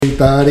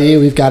everybody.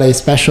 We've got a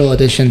special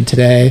edition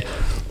today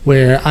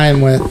where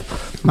I'm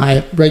with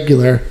my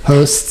regular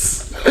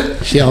hosts.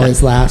 She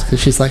always laughs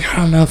because she's like, I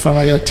don't know if I'm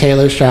going to go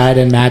Taylor Stride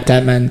and Matt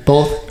Detman,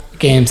 both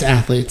games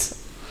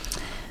athletes.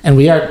 And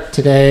we are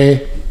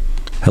today...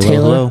 Hello,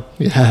 Taylor, hello.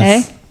 Yes.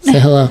 Hey. Say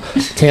hello.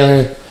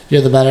 Taylor,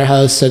 you're the better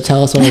host, so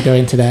tell us what we're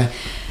doing today.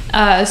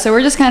 So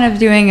we're just kind of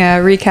doing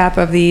a recap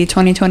of the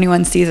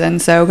 2021 season.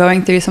 So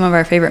going through some of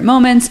our favorite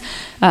moments,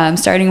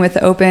 starting with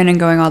the Open and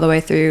going all the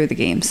way through the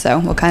games. So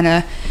we'll kind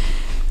of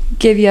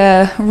give you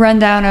a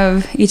rundown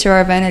of each of our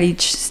events at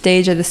each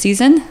stage of the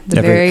season.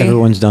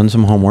 Everyone's done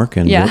some homework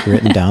and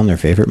written down their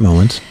favorite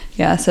moments.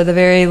 Yeah, so the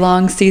very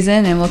long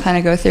season, and we'll kind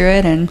of go through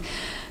it. And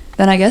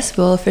then I guess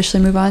we'll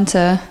officially move on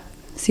to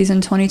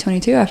season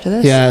 2022 after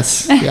this.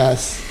 Yes.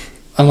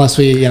 Unless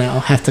we,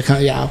 have to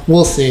come. Yeah,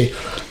 we'll see.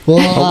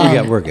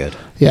 We're good.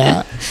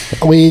 Yeah.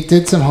 We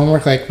did some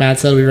homework, like Matt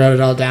said. We wrote it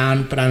all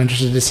down, but I'm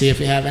interested to see if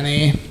we have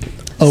any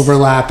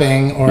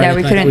overlapping or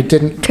anything. We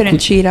couldn't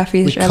cheat off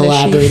each other's sheets. We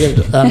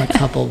collaborated on a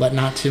couple, but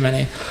not too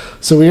many.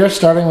 So we are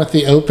starting with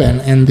the Open,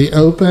 and the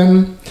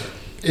Open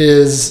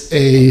is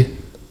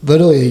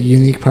literally a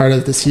unique part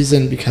of the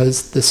season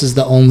because this is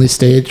the only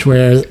stage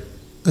where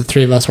the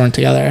three of us weren't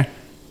together.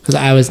 Because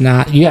I was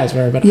not, you guys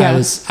were, but yeah. I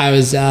was.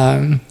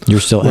 You're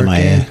still working.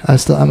 MIA. I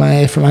was still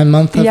MIA for my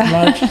month of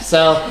March.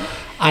 So,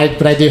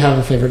 but I do have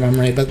a favorite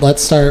memory. But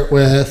let's start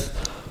with,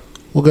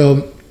 we'll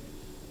go.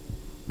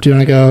 Do you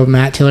want to go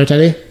Matt, Taylor,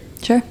 Teddy?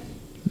 Sure.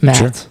 Matt,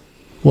 sure.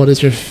 What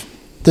is your?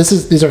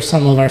 These are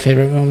some of our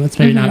favorite moments.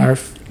 Maybe not our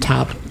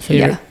top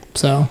favorite. Yeah.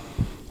 So,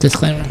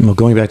 disclaimer. Well,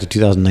 going back to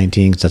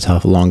 2019, because that's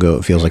how long ago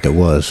it feels like it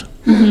was.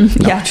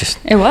 Mm-hmm. No,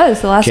 it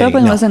was. The last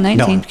Open was in 19.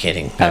 No, I'm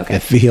kidding. Okay.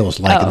 It feels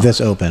like this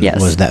Open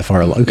was that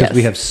far along because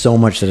we have so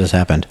much that has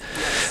happened.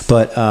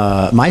 But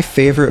my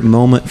favorite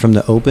moment from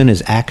the Open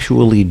is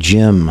actually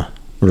gym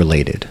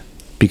related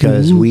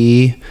because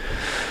we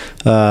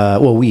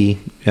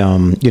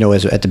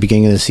as at the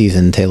beginning of the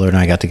season, Taylor and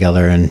I got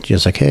together and she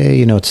was like,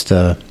 hey, it's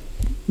the,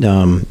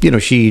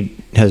 she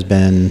has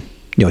been.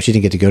 She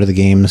didn't get to go to the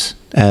games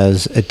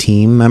as a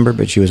team member,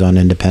 but she was on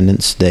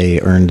independence.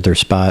 They earned their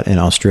spot in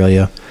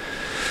Australia.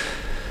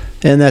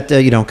 And that,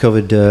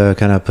 COVID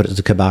kind of put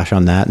the kibosh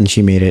on that, and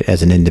she made it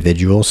as an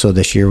individual. So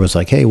this year was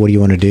like, hey, what do you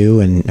want to do?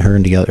 And her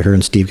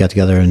and Steve got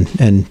together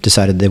and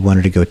decided they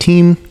wanted to go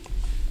team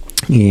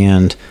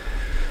and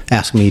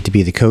asked me to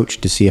be the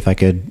coach to see if I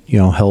could,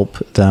 help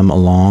them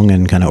along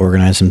and kind of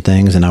organize some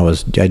things. And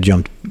I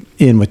jumped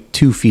in with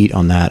 2 feet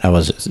on that. I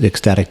was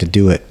ecstatic to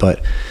do it,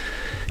 but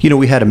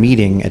we had a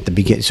meeting at the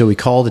beginning. So we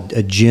called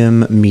a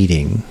gym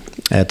meeting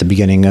at the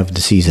beginning of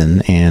the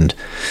season. And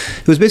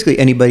it was basically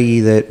anybody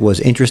that was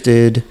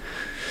interested,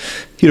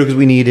 because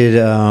we needed,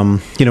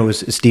 it was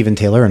Steve and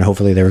Taylor, and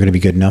hopefully they were going to be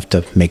good enough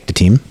to make the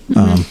team.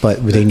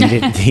 But they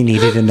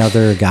needed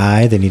another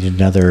guy. They needed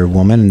another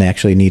woman. And they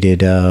actually needed,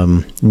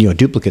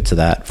 duplicates of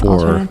that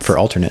for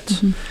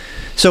alternates.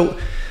 Mm-hmm. So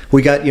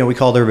we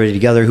called everybody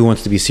together who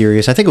wants to be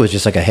serious. I think it was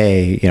just like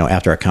hey,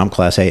 after our comp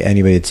class, hey,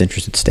 anybody that's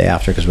interested, stay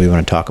after because we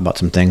want to talk about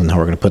some things and how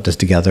we're going to put this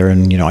together.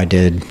 And, I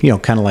did,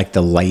 kind of like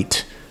the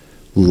light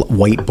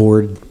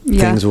whiteboard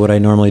things of what I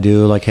normally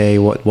do. Like, hey,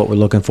 what we're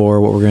looking for,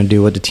 what we're going to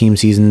do, what the team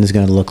season is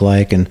going to look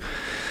like. And,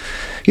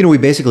 we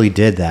basically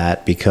did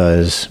that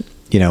because,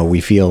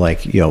 we feel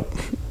like,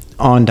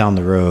 on down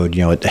the road,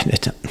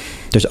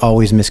 there's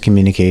always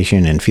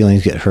miscommunication and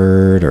feelings get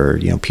hurt or,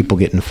 people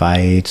get in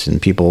fights and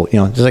people,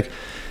 just like,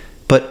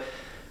 but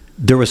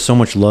there was so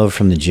much love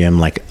from the gym.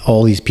 Like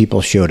all these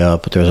people showed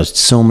up. There was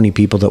so many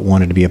people that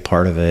wanted to be a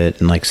part of it.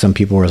 And like some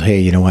people were like,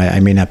 hey,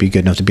 I may not be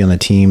good enough to be on the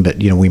team, but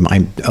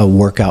a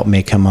workout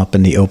may come up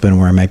in the Open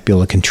where I might be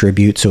able to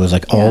contribute. So it was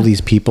like all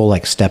these people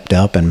like stepped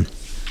up and,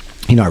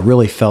 I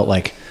really felt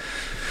like,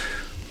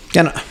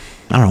 and I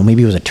don't know,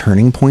 maybe it was a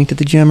turning point at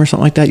the gym or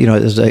something like that.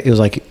 It was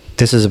like,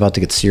 this is about to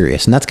get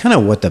serious. And that's kind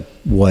of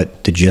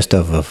what the gist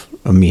of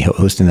me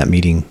hosting that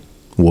meeting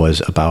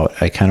was about.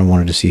 I kind of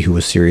wanted to see who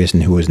was serious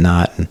and who was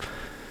not, and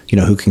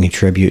who can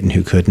contribute and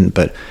who couldn't.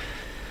 But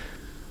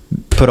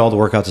put all the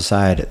workouts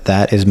aside,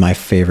 that is my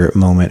favorite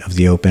moment of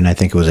the Open. I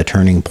think it was a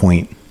turning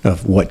point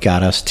of what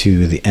got us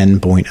to the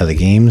end point of the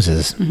games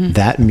is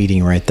that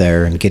meeting right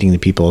there and getting the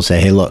people to say,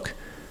 hey, look,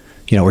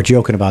 we're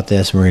joking about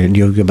this, and we're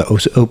joking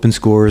about Open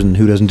scores and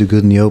who doesn't do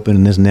good in the Open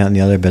and this and that and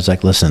the other, but it's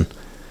like, listen,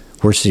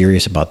 we're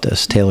serious about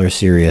this. Taylor's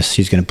serious.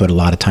 She's going to put a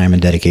lot of time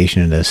and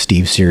dedication into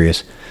Steve's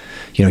serious.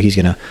 He's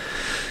going to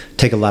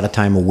take a lot of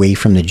time away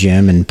from the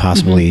gym and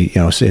possibly,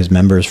 his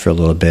members for a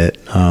little bit.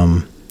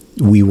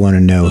 We want to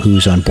know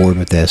who's on board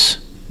with this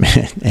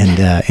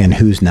and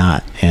who's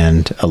not.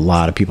 And a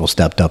lot of people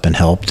stepped up and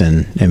helped,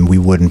 and we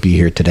wouldn't be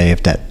here today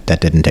if that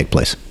didn't take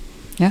place.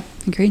 Yeah,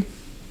 agreed.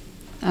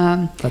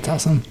 That's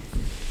awesome.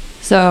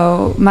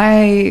 So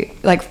my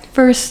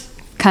first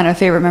kind of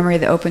favorite memory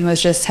of the Open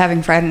was just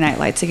having Friday night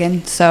lights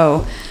again.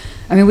 So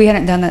we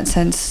hadn't done that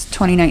since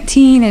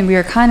 2019, and we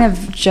were kind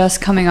of just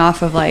coming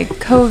off of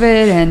COVID,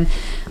 and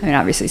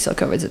obviously still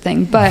COVID's a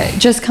thing, but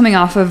just coming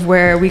off of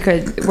where we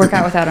could work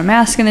out without a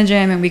mask in the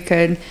gym, and we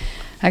could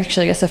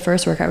Actually, I guess the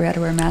first workout we had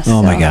to wear masks.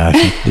 Oh my gosh,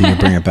 you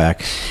bring it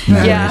back.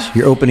 Yeah.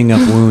 You're opening up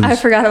wounds. I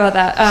forgot about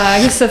that.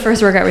 I guess the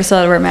first workout we still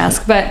had to wear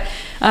masks, but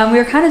we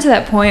were kind of to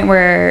that point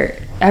where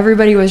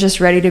everybody was just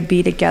ready to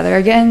be together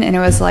again, and it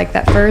was like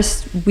that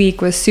first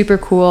week was super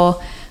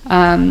cool.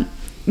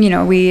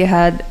 We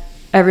had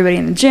everybody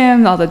in the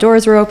gym, all the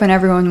doors were open,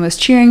 everyone was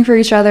cheering for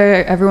each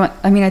other.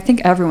 I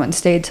think everyone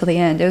stayed till the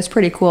end. It was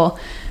pretty cool.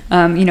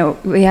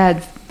 We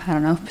had, I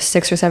don't know,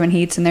 6 or 7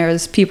 heats, and there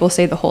was people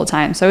stayed the whole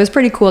time. So it was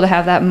pretty cool to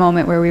have that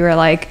moment where we were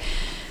like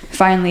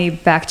finally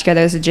back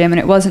together as a gym, and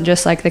it wasn't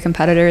just like the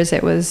competitors,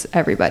 it was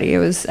everybody. It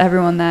was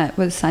everyone that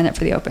was signed up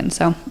for the Open.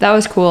 So that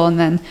was cool. And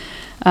then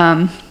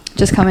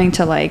just coming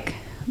to like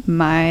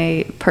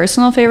my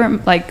personal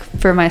favorite, like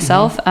for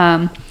myself,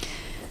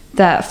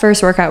 that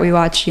first workout we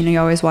watched, you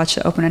always watch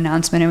the Open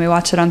announcement, and we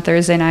watched it on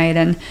Thursday night,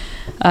 and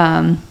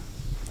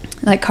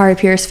like Kari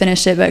Pierce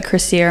finished it, but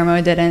Chris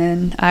Sierramo didn't,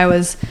 and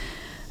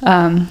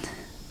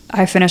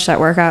I finished that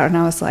workout and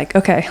I was like,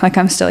 okay, like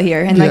I'm still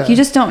here. And like, you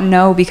just don't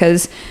know,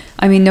 because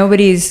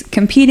nobody's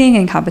competing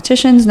in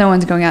competitions. No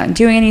one's going out and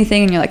doing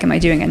anything. And you're like, am I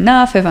doing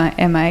enough?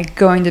 Am I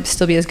going to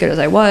still be as good as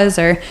I was?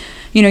 Or,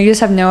 you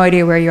just have no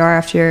idea where you are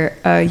after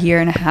a year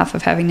and a half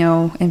of having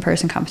no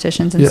in-person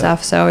competitions and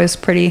stuff. So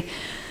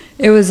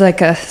it was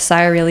like a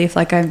sigh of relief.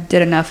 Like I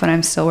did enough and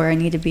I'm still where I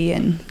need to be,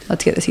 and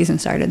let's get the season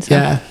started. So.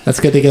 Yeah. That's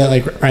good to get it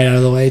like right out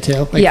of the way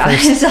too. Like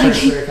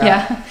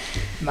yeah.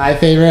 My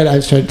favorite,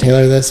 I've showed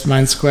Taylor this,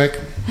 mine's quick.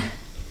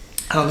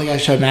 I don't think I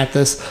showed Matt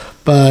this,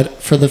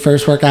 but for the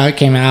first workout it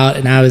came out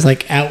and I was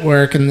like at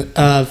work, and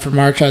for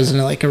March I was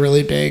in like a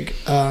really big,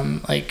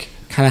 like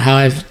kind of how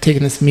I've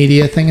taken this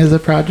media thing as a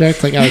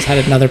project. Like I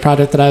had another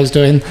project that I was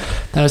doing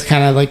that was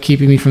kind of like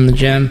keeping me from the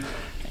gym,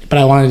 but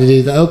I wanted to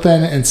do the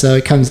Open. And so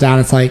it comes down,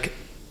 it's like,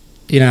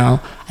 I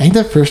think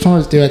the first one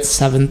was due at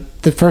 7.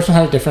 The first one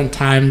had a different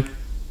time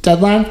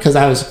deadline because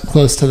I was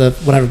close to the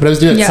whatever, but it was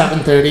due at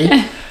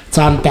 7:30.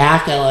 So I'm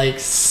back at like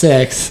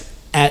 6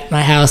 at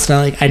my house,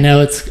 and I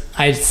know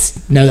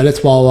that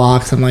it's wall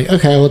walks. I'm like,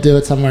 okay, we'll do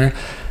it somewhere.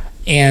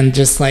 And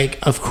just like,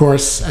 of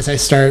course, as I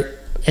start,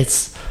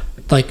 it's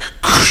like,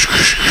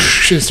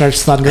 it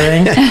starts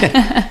thundering.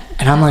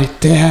 And I'm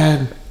like,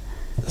 Dad,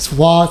 this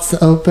wall, it's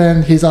the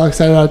Open. He's all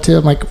excited about it too.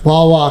 I'm like,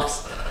 wall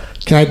walks.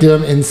 Can I do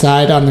them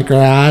inside on the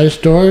garage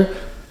door?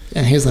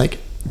 And he's like,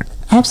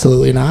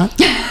 absolutely not.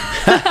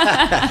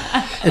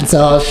 And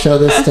so I'll show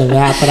this to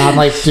Matt, but I'm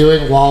like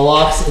doing wall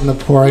walks in the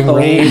pouring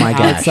rain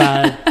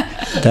outside.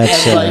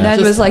 That's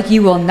Ned was like,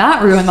 you will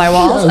not ruin my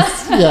walls.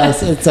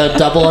 Yes, it's a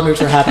double unders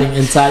were happening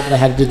inside, but I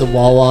had to do the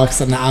wall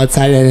walks on the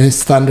outside, and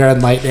it's thunder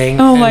and lightning.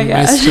 Oh my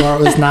gosh. My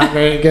snort was not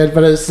very good,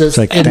 but it's just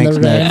like, in thanks,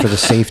 the rain. Ned, for the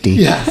safety.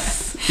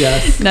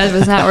 Yes. Ned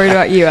was not worried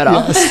about you at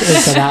all.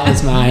 Yes, so that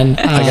was mine.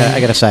 I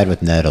got to side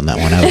with Ned on that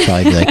one. I would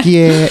probably be like,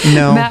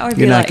 no, Matt would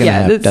you're be not like, going to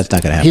have, that's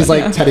not going to happen. He's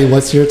like, Teddy,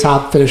 what's your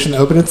top finish in the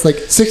Open? It's like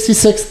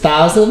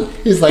 66,000.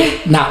 He's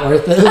like, not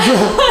worth it.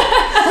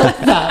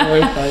 Not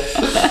worth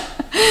it.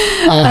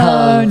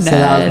 So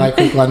that was my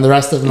quick one. The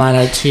rest of mine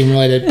are team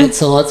related. But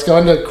so let's go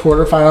into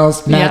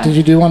quarterfinals. Matt, did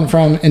you do one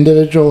from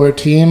individual or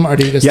team, or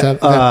do you just have?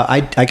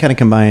 I kind of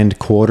combined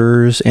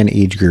quarters and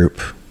age group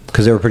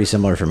because they were pretty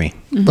similar for me.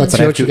 Mm-hmm. Let's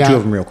see what you got. Two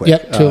of them real quick.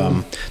 Yep, two of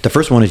them. The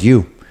first one is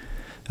you.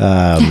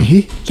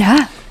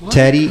 Yeah.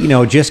 Teddy,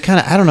 just kind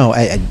of, I don't know,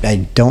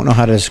 I don't know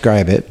how to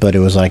describe it, but it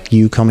was like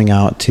you coming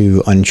out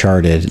to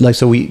Uncharted. Like,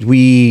 so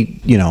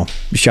we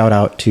shout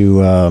out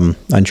to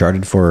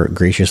Uncharted for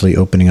graciously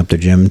opening up the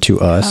gym to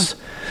us.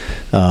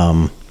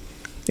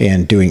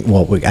 And doing,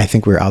 I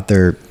think we were out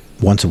there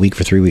once a week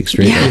for 3 weeks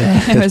straight.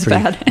 Yeah, it was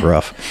bad.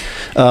 Rough.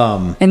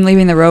 And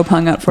leaving the rope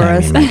hung up for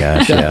us. Oh my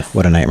gosh, yeah,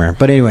 what a nightmare.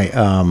 But anyway,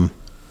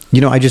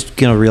 I just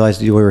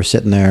realized we were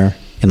sitting there,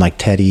 and like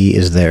Teddy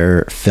is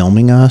there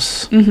filming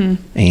us,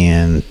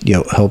 and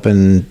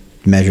helping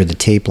measure the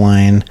tape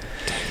line.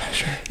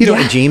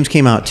 And James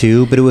came out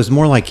too, but it was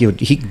more like he.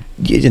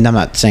 And I'm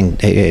not saying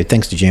hey,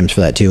 thanks to James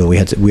for that too. We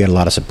had a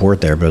lot of support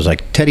there, but it was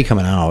like Teddy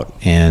coming out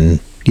and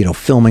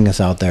filming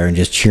us out there and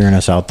just cheering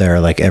us out there.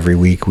 Like every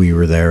week we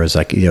were there. It was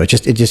like it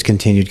just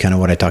continued kind of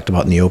what I talked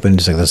about in the Open,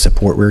 just like the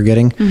support we were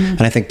getting.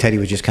 And I think Teddy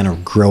was just kind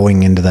of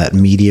growing into that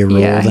media role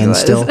then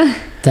still.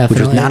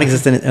 Definitely. Which was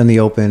non-existent in the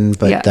Open,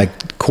 but like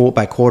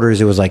by quarters,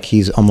 it was like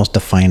he's almost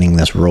defining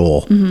this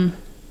role. And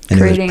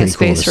creating a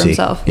space for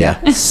himself.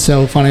 Yeah.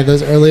 So funny.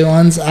 Those early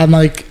ones, I'm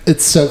like,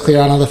 it's so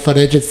clear on all the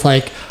footage. It's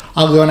like,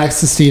 I'll go next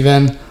to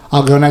Steven.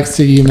 I'll go next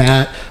to you,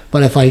 Matt.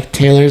 But if like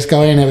Taylor's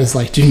going, it was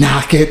like, do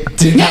not get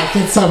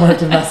somewhere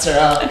to mess her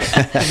up.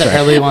 The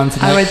early ones.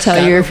 I would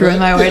tell you if you're in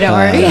my way, don't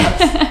worry.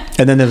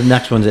 And then the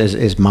next one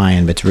is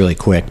mine, but it's really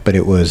quick. But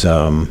it was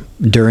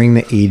during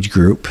the age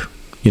group.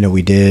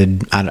 We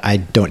did,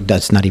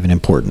 that's not even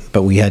important,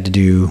 but we had to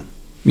do,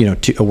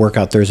 a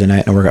workout Thursday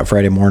night and a workout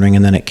Friday morning.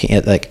 And then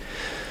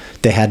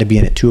they had to be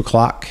in at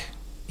 2:00,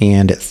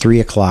 and at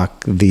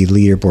 3:00, the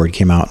leaderboard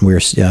came out, and we were,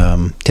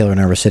 Taylor and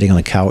I were sitting on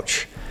the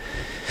couch,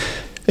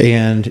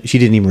 and she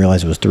didn't even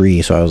realize it was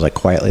 3. So I was like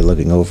quietly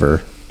looking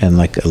over, and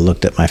like I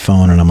looked at my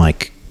phone, and I'm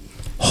like,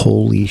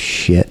 holy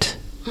shit,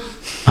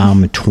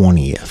 I'm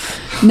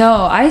 20th. No,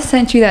 I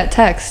sent you that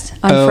text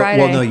on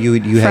Friday. Well, no,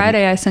 you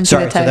Friday. I sent you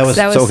the text. So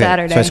that was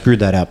Saturday. So I screwed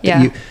that up.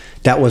 Yeah.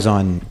 That was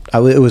on. It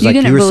was you like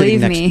didn't you were believe sitting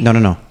next.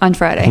 me. No. On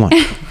Friday. Come on.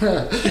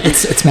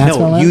 It's Matt's No,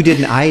 moment. you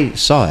didn't. I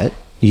saw it.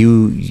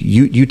 You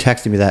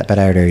texted me that, but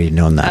I had already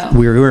known that. Oh.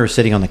 We were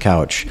sitting on the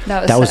couch.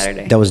 That was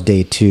Saturday. That was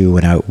day 2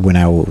 when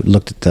I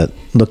looked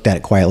at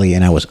it quietly,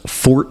 and I was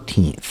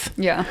 14th.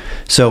 Yeah.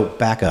 So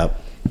back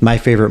up. My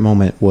favorite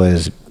moment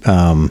was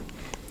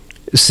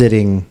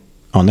sitting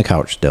on the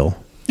couch still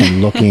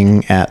and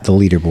looking at the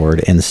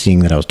leaderboard and seeing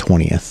that I was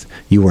 20th.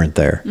 You weren't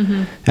there,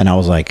 and I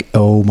was like,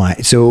 "Oh my!"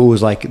 So it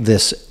was like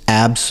this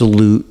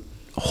absolute.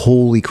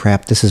 Holy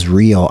crap, this is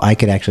real. I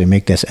could actually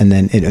make this. And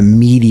then it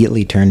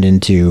immediately turned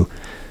into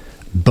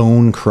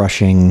bone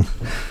crushing,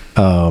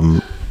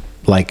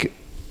 like,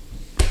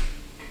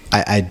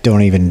 I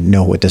don't even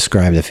know what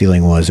describe the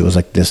feeling was. It was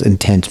like this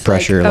intense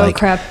pressure. Like, oh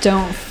crap,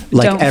 don't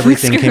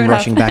everything came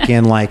rushing up. back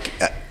in. Like,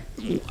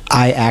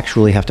 I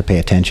actually have to pay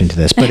attention to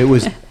this. But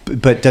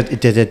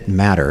it didn't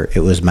matter. It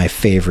was my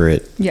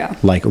favorite,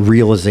 like,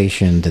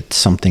 realization that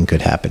something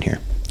could happen here.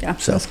 Yeah,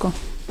 so that's cool.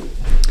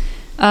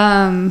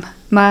 I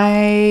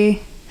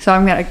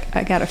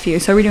got a few.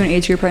 So are we doing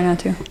age group right now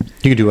too?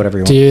 You can do whatever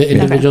you want. Do you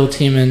individual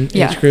team and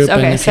age group?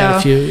 Okay, and if you have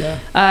a few,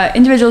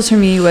 individuals for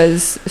me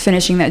was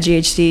finishing that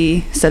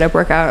GHD setup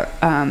workout.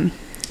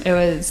 It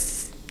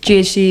was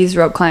GHDs,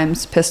 rope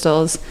climbs,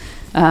 pistols.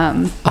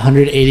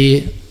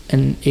 180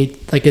 and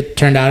 8, like it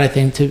turned out, I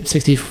think, to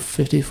 60,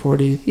 50,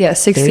 40. Yeah,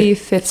 60,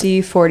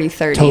 50, 40,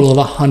 30. Total of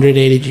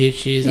 180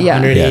 GHDs,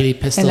 180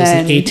 pistols,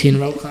 and 18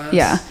 rope climbs.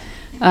 Yeah.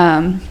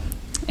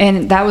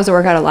 And that was a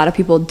workout a lot of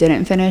people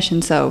didn't finish.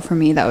 And so for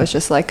me, that was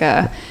just like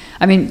that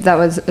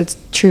was a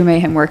true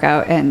mayhem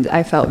workout. And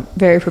I felt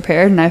very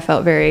prepared and I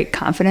felt very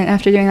confident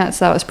after doing that.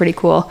 So that was pretty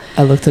cool.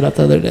 I looked it up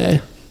the other day.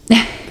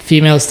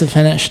 Females to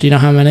finish. Do you know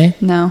how many?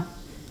 No.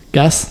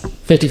 Guess?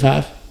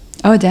 55.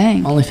 Oh,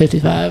 dang. Only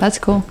 55. That's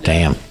cool.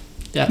 Damn.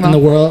 Yeah, well, in the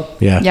world.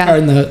 Yeah. Or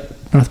in the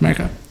North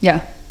America.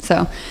 Yeah.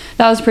 So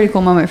that was a pretty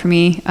cool moment for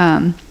me.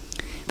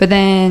 But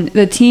then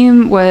the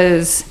team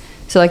was...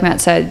 So like Matt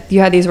said, you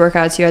had these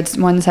workouts, you had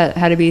ones that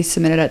had to be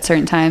submitted at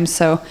certain times.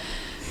 So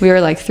we were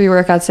like 3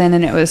 workouts in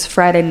and it was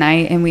Friday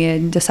night and we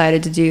had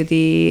decided to do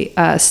the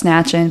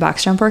snatch and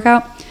box jump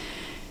workout.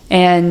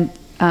 And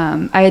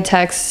I had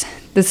text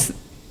this,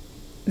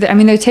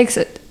 there takes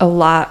a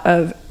lot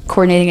of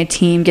coordinating a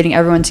team, getting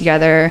everyone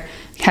together,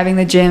 having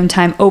the gym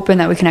time open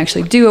that we can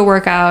actually do a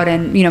workout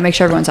and, make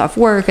sure everyone's off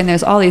work. And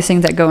there's all these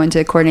things that go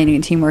into coordinating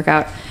a team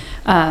workout.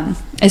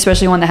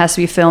 Especially one that has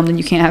to be filmed and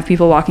you can't have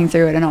people walking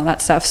through it and all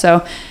that stuff.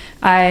 So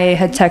I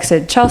had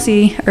texted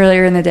Chelsea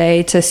earlier in the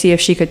day to see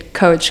if she could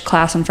coach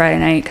class on Friday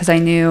night because I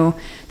knew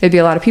there'd be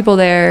a lot of people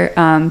there,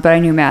 but I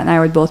knew Matt and I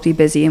would both be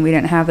busy and we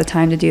didn't have the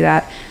time to do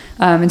that.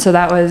 And so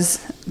that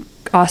was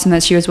awesome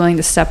that she was willing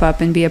to step up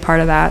and be a part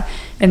of that.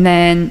 And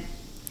then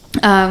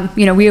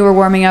we were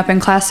warming up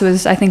and class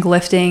was, I think,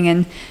 lifting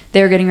and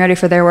they were getting ready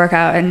for their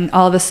workout. And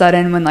all of a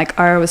sudden when like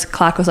our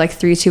clock was like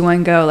 3, 2,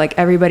 1, go, like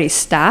everybody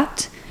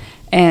stopped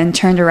and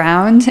turned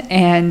around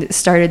and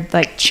started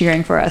like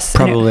cheering for us.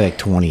 Probably like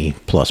 20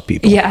 plus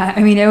people. Yeah.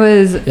 It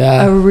was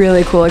a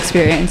really cool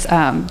experience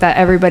that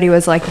everybody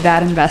was like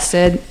that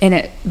invested in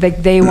it.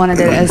 Like they wanted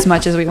it as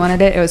much as we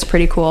wanted it. It was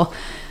pretty cool.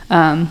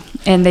 And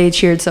they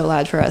cheered so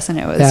loud for us and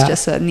it was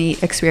just a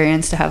neat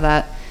experience to have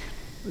that.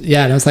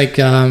 Yeah. And it was like,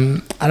 I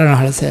don't know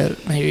how to say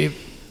it maybe,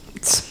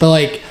 but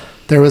like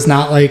there was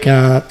not like,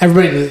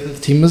 everybody knew the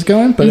team was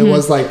going, but it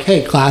was like,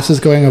 hey, class is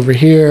going over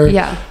here.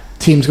 Yeah.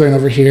 Team's going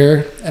over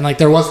here, and like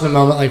there wasn't a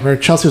moment like where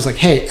Chelsea was like,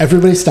 "Hey,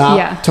 everybody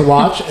stop to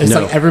watch." It's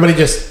like everybody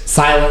just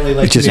silently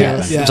like. It just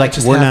happened. It's like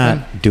we're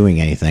not doing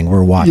anything;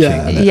 we're watching.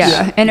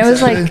 Yeah, and it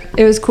was like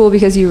it was cool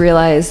because you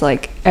realize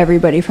like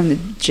everybody from the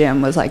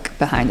gym was like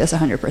behind us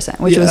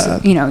 100%, which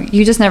was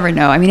you just never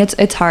know.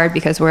 It's hard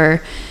because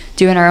we're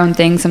doing our own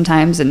thing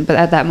sometimes, but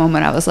at that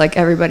moment I was like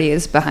everybody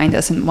is behind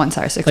us and wants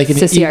our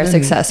to see our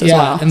success as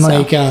well. And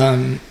like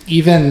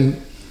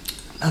even.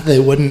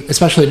 They wouldn't,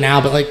 especially now,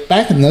 but like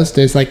back in those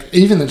days, like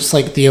even just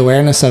like the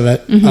awareness of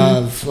it,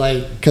 of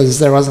like, because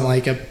there wasn't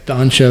like a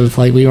bunch of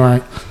like, we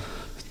weren't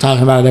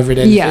talking about it every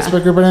day in the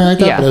Facebook group or anything like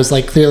that, but it was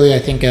like clearly, I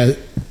think, a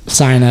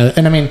sign of,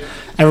 and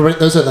everybody,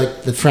 those are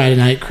like the Friday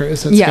night crews,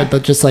 so it's good,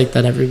 but just like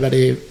that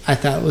everybody, I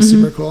thought was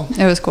super cool.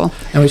 It was cool.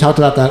 And we talked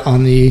about that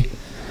on the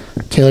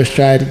Taylor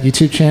Stride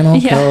YouTube channel.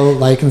 Go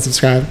like and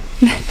subscribe.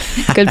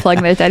 Good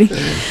plug there, Teddy.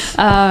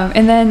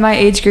 And then my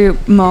age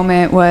group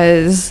moment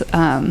was,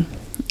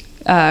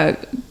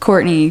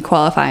 Courtney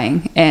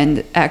qualifying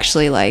and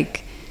actually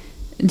like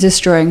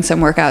destroying some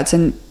workouts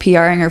and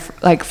PRing her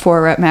like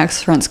 4 rep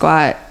max front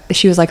squat.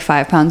 She was like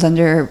 5 pounds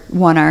under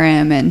 1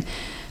 RM and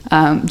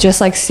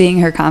just like seeing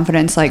her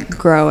confidence like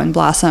grow and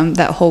blossom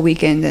that whole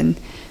weekend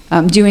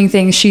and doing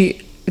things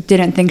she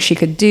didn't think she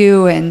could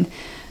do. And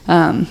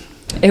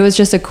it was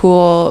just a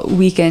cool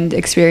weekend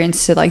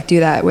experience to like do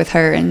that with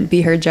her and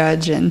be her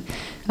judge and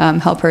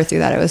help her through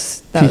that.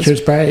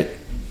 Future's bright.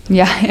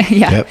 Yeah.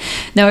 Yep.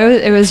 No,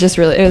 it was just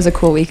really, it was a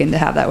cool weekend to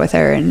have that with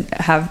her and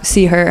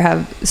see her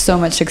have so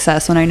much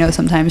success, when I know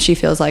sometimes she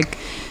feels like,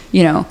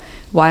 you know,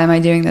 why am I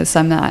doing this?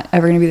 I'm not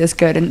ever going to be this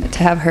good. And to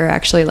have her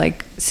actually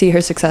like see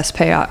her success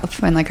pay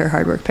off and like her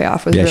hard work pay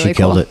off was really cool. She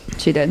killed it.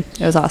 She did.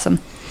 It was awesome.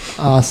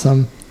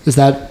 Awesome. Is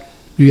that,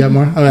 you got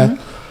more? Okay.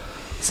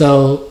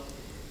 So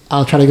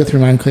I'll try to go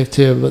through mine quick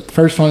too, but the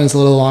first one is a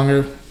little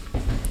longer,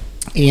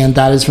 and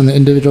that is from the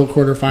individual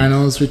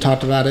quarterfinals. We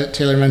talked about it.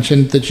 Taylor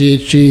mentioned the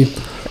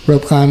GHG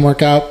rope climb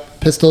workout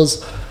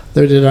pistols.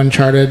 They did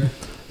Uncharted.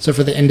 So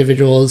for the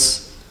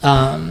individuals,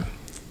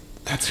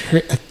 that's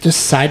great.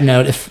 Just side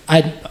note, if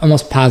I'm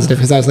almost positive,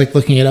 because I was like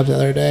looking it up the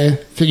other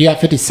day, you got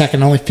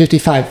 52nd, only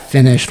 55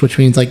 finished, which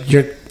means like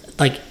you're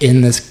like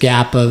in this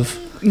gap of,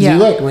 you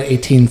like were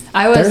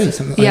 18:30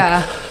 something.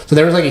 Yeah. So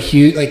there was like a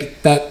huge,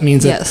 like that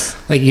means that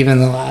like even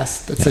the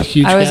last, that's a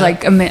huge I was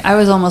gap. like, I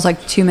was almost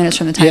like 2 minutes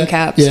from the time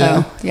cap.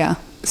 Yeah. So yeah.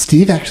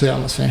 Steve actually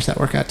almost finished that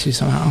workout too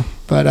somehow,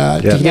 but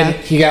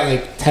he got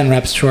like 10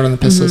 reps short on the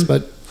pistols,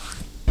 but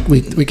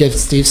we give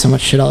Steve so much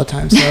shit all the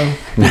time, so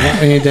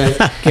we need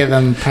to give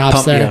him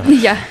props there.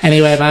 Yeah.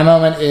 Anyway, my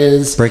moment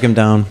is break him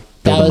down.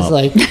 That was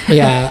like, we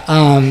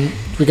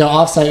go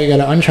offsite, we go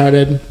to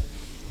Uncharted.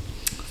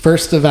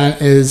 First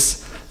event is,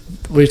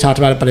 we talked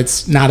about it, but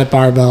it's not a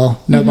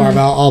barbell,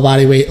 barbell, all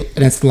body weight,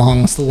 and it's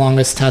long. It's the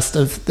longest test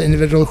of the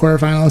individual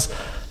quarterfinals.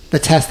 The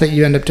test that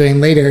you end up doing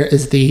later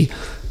is the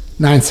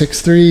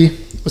 963.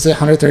 Was it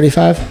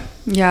 135?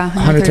 Yeah,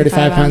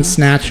 135 pound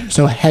snatch.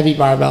 So heavy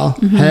barbell,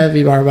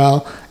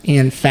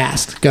 and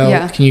fast.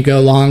 Can you go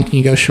long? Can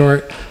you go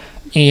short?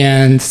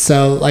 And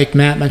so, like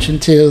Matt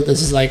mentioned too,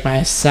 this is like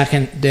my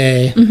second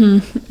day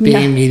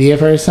being a media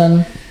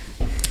person,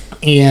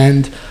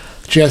 and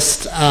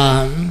just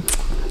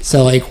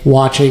so like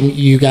watching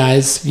you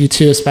guys, you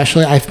two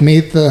especially, I've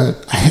made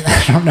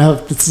I don't know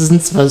if this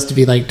isn't supposed to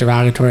be like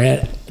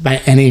derogatory by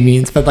any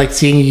means, but like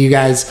seeing you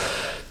guys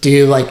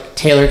do like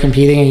Taylor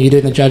competing and you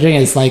doing the judging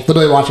is like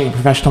literally watching a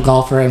professional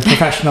golfer and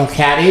professional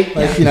caddy.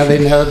 Like, you know, they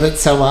know that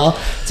so well.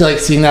 So like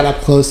seeing that up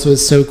close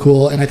was so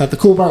cool. And I thought the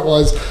cool part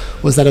was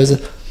that it was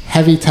a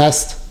heavy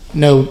test,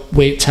 no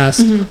weight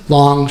test,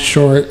 long,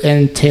 short,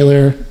 and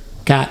Taylor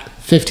got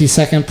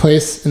 52nd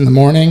place in the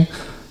morning,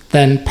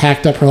 then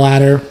packed up her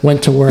ladder,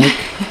 went to work,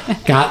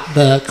 got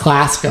the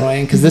class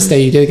going, because this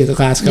day you did get the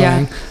class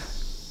going.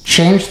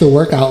 Changed the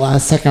workout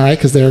last second, right?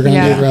 Because they were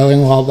going to do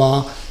rowing, wall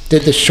ball.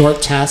 Did the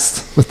short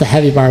test with the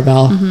heavy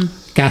barbell,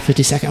 got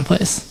 52nd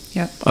place.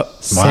 Yep.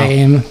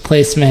 Same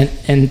placement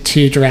in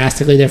two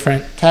drastically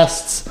different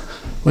tests,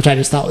 which I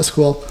just thought was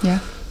cool. Yeah.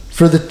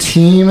 For the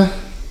team,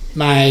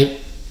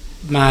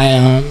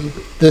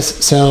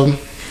 so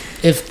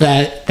if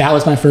that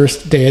was my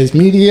first day as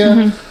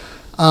media,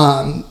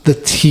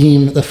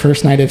 the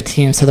first night of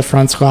team, so the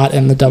front squat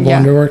and the double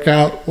under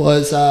workout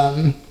was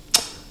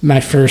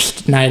my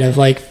first night of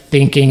like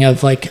thinking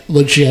of like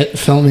legit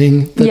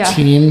filming the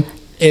team.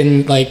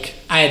 In like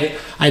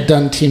I'd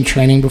done team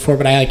training before,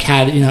 but I like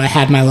had I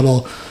had my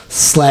little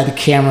sled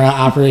camera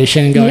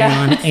operation going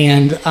on,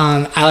 and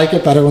I like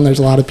it better when there's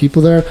a lot of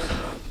people there.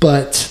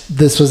 But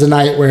this was a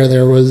night where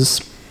there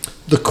was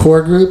the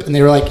core group, and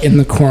they were like in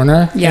the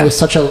corner. Yeah, it was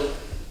such a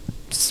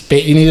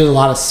space. You needed a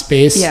lot of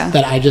space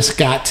that I just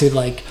got to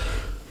like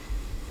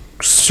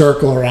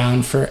circle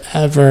around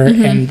forever,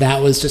 and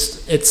that was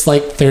just, it's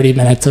like 30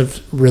 minutes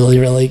of really,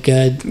 really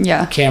good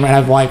camera, and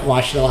I've like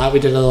watched it a lot.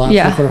 We did it a lot for the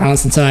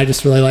quarterfinals, and so I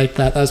just really liked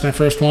that. That was my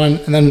first one.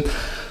 And then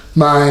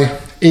my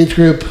age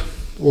group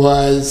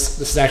was,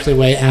 this is actually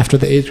way after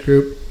the age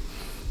group,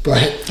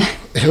 but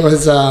it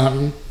was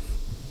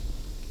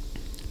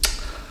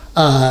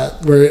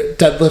we're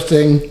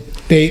deadlifting.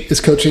 Nate is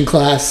coaching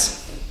class.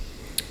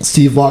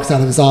 Steve walks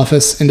out of his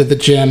office into the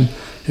gym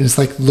and is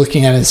like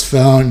looking at his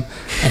phone,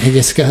 and he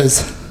just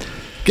goes,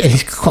 and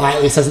he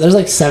quietly says, there's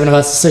like 7 of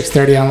us,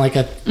 6:30 on like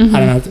a, I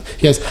don't know.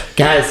 He goes,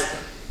 guys,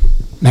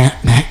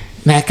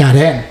 Matt got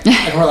in.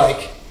 And we're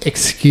like,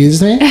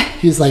 excuse me?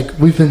 He's like,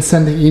 we've been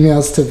sending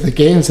emails to the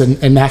games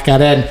and Matt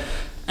got in.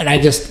 And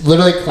I just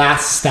literally,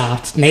 class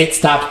stopped. Nate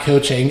stopped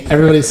coaching.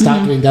 Everybody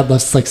stopped doing deadlifts.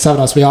 It's like 7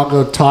 of us. We all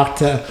go talk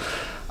to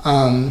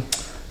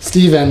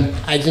Steven.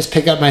 I just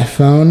pick up my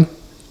phone,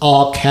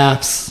 all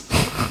caps,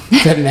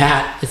 to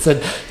Matt. It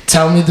said,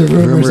 tell me the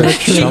rumors are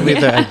true. Tell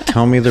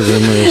me the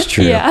rumor is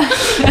true. Yeah.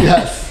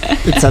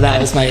 Yes. And so that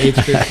was my age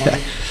group one.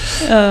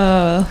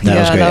 Oh, that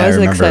was great. That was I an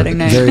remember exciting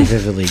night. very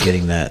vividly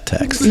getting that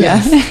text. Yeah.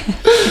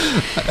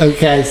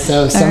 Okay,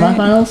 so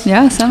semifinals? Right.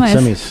 Yeah,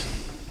 semis.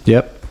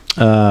 Yep.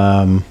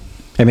 I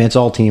mean, it's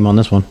all team on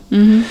this one.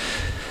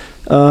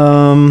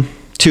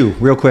 2,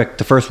 real quick.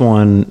 The first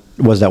one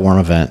was that warm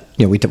event.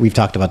 You know, we've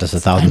talked about this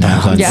 1,000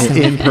 times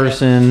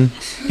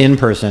in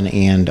person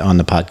and on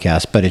the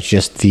podcast, but it's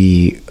just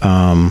the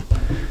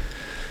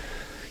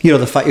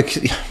the fight.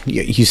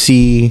 You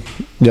see,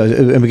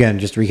 again,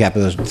 just to recap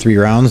of those 3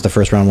 rounds. The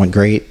first round went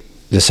great.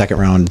 The second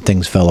round,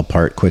 things fell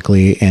apart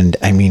quickly, and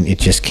I mean, it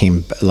just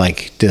came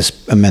like this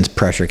immense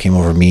pressure came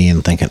over me,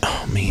 and thinking,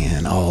 oh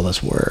man, all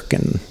this work,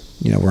 and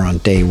we're on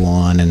day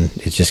 1, and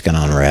it's just gonna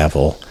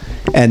unravel.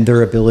 and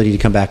their ability to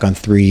come back on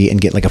 3 and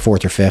get like a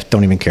 4th or 5th,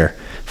 don't even care.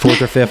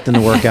 4th or 5th in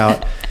the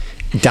workout,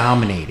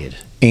 dominated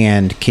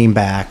and came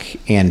back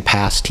and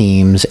passed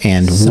teams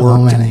and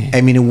worked.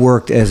 I mean, it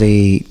worked as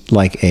a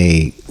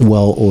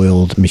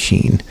well-oiled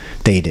machine.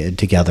 They did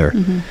together.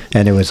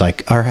 And it was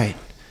like, all right,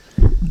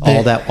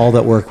 all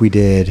that work we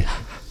did,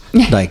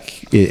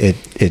 like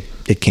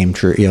it came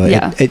true. You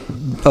know,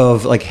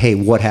 of like, hey,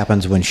 what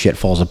happens when shit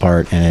falls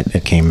apart? And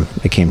it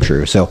came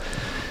true. So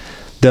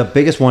the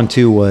biggest one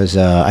too was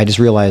I just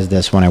realized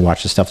this when I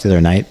watched the stuff the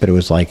other night, but it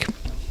was like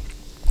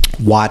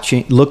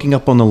looking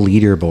up on the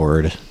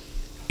leaderboard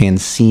and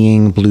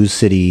seeing Blue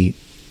City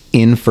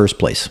in first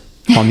place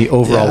on the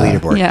overall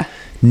leaderboard. Yeah.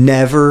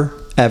 Never,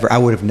 ever, I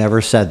would have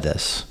never said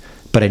this,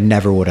 but I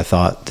never would have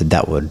thought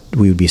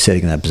we would be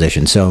sitting in that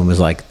position. So it was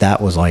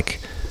like,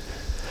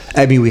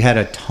 I mean, we had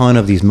a ton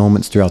of these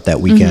moments throughout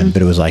that weekend,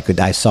 but it was like,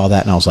 I saw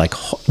that and I was like,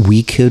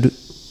 we could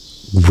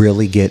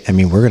really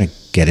we're going to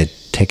get a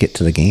ticket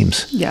to the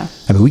games. Yeah.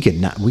 I mean, we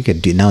could not only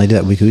do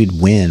that, we'd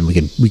win. We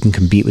can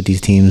compete with these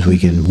teams. We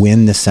can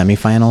win the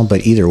semifinal,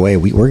 but either way,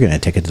 we're going to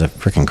ticket to the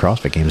freaking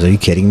CrossFit games. Are you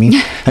kidding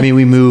me? I mean,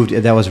 we moved,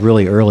 that was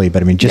really early,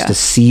 but I mean, just to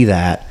see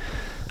that,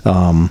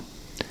 and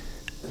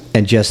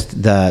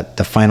just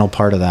the final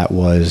part of that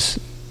was,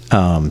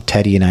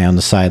 Teddy and I on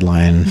the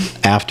sideline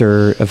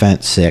after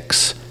event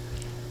 6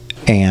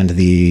 and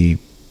the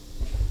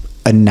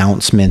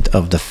announcement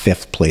of the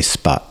 5th place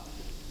spot.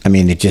 I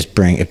mean, if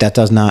that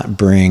does not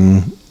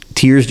bring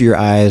tears to your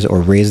eyes or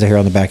raise the hair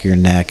on the back of your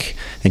neck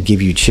and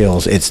give you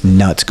chills, it's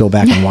nuts. Go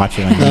back and watch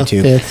it on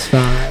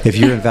YouTube. If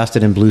you're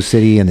invested in Blue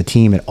City and the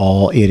team at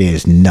all, it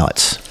is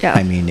nuts. Yeah.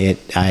 I mean,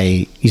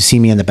 you see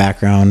me in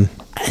the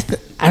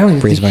I don't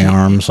raise my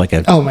arms like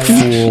a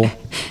fool.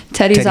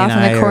 Teddy's off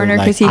in the corner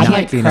because he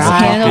can't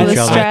handle the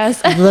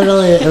stress.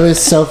 Literally, it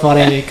was so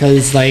funny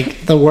because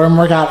like the worm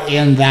workout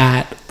and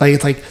that,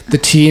 like the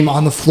team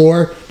on the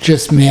floor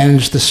just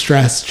managed the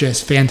stress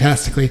just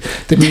fantastically.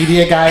 The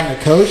media guy and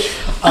the coach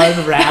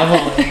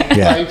unraveling.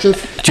 Yeah, like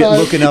just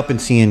looking up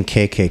and seeing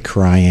KK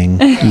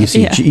crying. You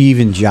see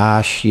even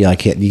Josh. You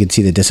can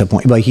see the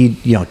disappointment. Like he,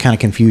 kind of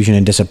confusion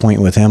and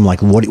disappointment with him.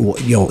 Like what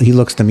he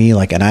looks to me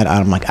like, and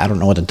I'm like, I don't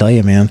know what to tell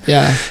you, man.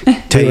 Yeah.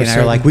 Teddy and I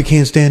are like, we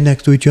can't stand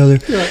next to each other.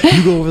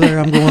 You go over there,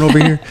 I'm going over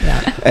here.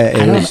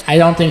 Yeah. I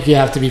don't think you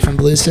have to be from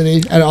Blue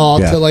City at all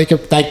to like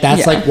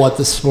that's like what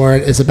the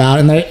sport is about,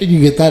 and you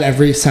get that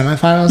every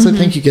semifinals. I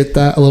think you get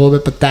that a little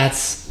bit, but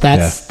that's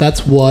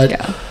what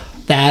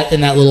that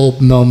in that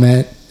little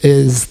moment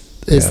is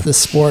the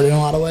sport in a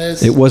lot of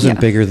ways. It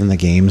wasn't bigger than the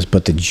games,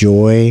 but the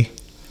joy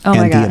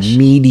and the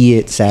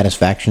immediate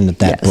satisfaction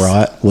that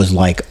brought was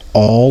like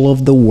all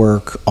of the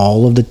work,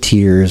 all of the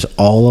tears,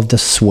 all of the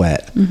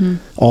sweat,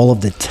 all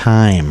of the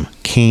time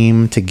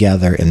came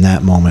together in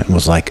that moment and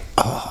was like,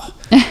 oh,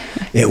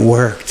 it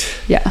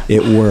worked. Yeah.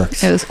 It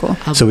worked. It was cool.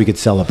 So we could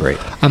celebrate.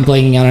 I'm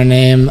blanking on her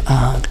name.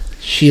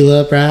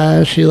 Sheila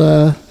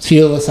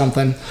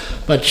something,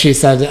 but she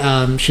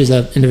said she's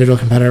an individual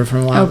competitor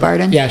from a while. Oh,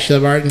 Barden. Yeah,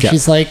 Sheila Barden. Yeah.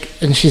 She's like,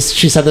 and she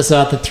said this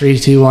about the 3,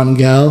 2, 1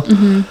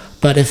 go.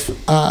 But if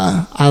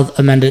I'll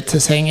amend it to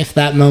saying if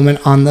that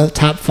moment on the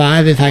top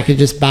 5, if I could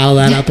just bottle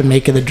that up and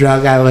make it a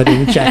drug, I would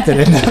inject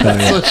it in.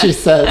 That's what she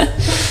said.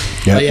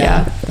 Yep. But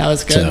yeah, that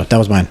was good. So that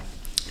was mine.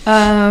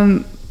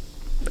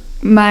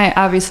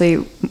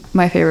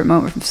 My favorite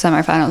moment from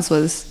semifinals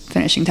was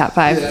finishing top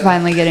 5.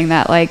 Finally getting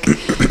that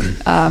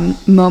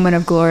moment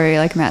of glory,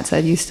 like Matt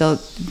said, you still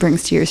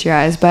brings tears to your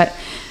eyes. But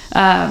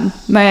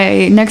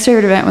my next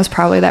favorite event was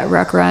probably that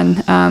ruck run.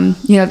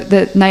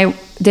 The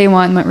day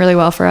 1 went really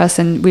well for us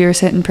and we were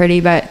sitting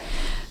pretty, but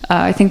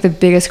I think the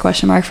biggest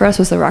question mark for us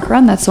was the ruck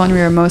run. That's the one we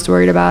were most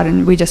worried about,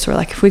 and we just were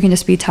like, if we can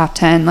just be top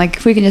 10, like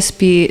if we can just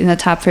be in the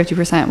top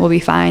 50%, we'll be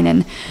fine.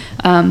 And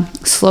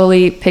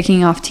slowly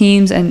picking off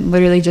teams and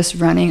literally just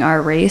running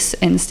our race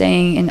and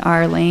staying in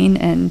our lane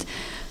and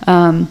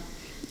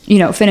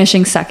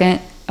finishing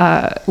second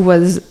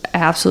was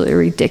absolutely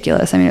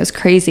ridiculous. I mean, it was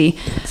crazy.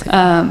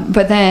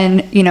 But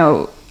then,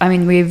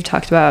 we've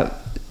talked about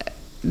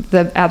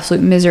the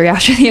absolute misery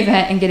after the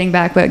event and getting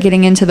back, but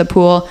getting into the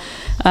pool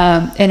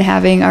and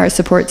having our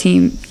support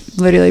team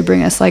literally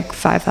bring us like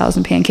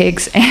 5,000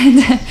 pancakes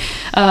and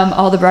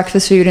all the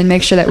breakfast food and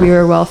make sure that we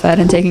were well fed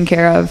and taken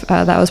care of.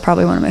 That was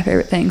probably one of my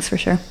favorite things for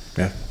sure.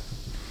 Yeah.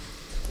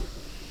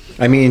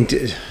 I mean,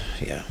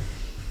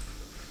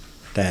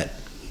 that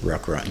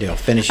ruck run,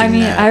 finishing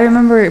that. I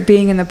remember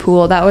being in the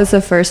pool. That was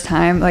the first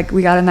time like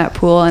we got in that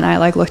pool and I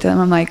like looked at them.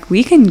 I'm like,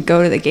 we can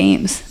go to the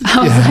games.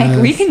 I was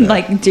like, we can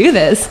like do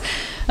this.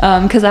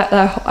 Because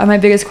my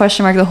biggest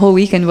question mark the whole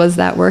weekend was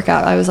that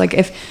workout. I was like,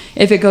 if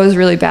it goes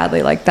really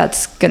badly, like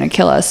that's gonna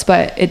kill us.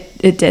 But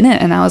it didn't,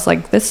 and I was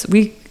like,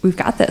 we've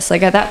got this.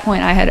 Like at that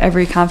point, I had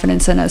every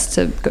confidence in us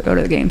to go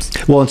to the games.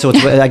 Well, and so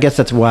I guess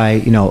that's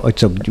why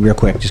So real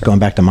quick, just going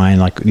back to mine,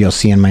 like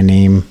seeing my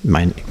name,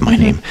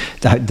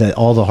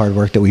 all the hard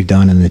work that we've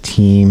done in the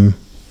team,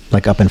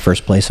 like up in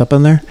first place up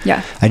in there.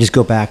 Yeah. I just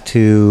go back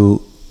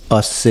to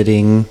us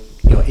sitting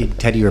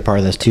Teddy, you were part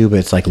of this too, but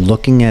it's like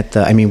looking at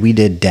we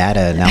did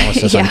data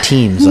analysis on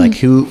teams, like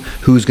who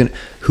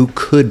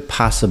could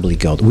possibly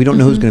go. We don't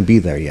know who's going to be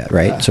there yet,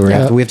 right? So we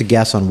have to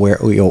guess on where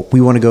we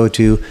want to go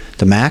to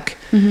the MAC.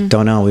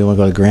 Don't know. We want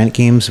to go to Granite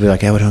Games. We're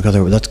like, we don't go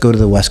there. Let's go to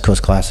the West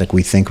Coast Classic.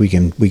 We think we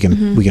can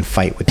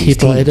fight with these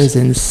teams. It is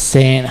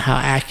insane how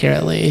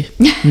accurately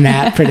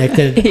Matt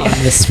predicted on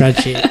this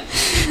spreadsheet.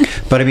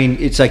 But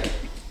it's like,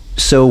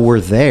 so we're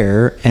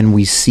there and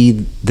we see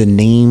the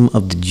name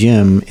of the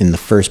gym in the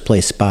first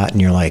place spot,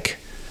 and you're like,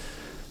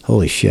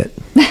 holy shit.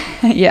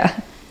 Yeah.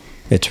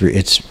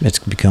 It's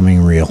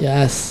becoming real.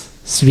 Yes.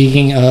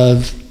 Speaking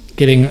of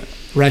getting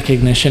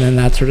recognition and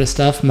that sort of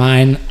stuff,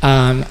 mine,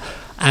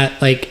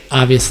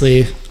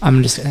 obviously,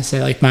 I'm just gonna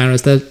say mine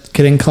was the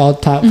getting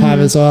called top 5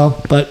 as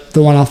well. But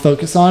the one I'll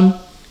focus on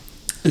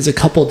is a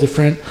couple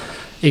different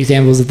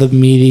examples of the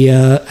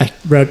media. I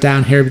wrote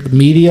down here the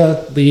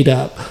media lead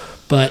up,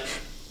 but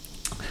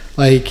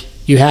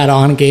you had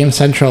on Game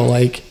Central,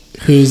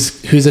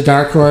 who's a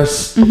dark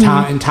horse,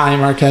 and Tommy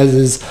Marquez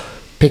is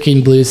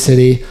picking Blue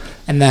City.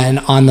 And then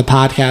on the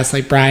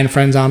podcast, Brian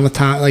Friends on with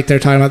Tom, they're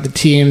talking about the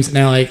teams, and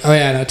they're like, oh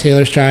yeah, no,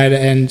 Taylor Stride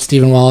and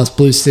Stephen Wallace,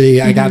 Blue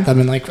City, I got them,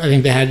 and I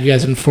think they had you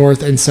guys in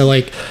 4th. And so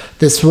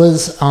this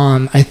was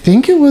I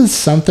think it was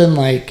something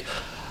I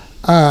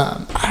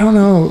don't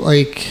know,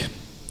 I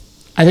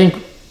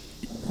think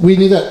we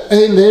knew that. I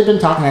think they had been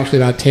talking actually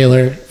about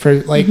Taylor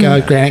for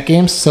Granite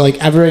Games, so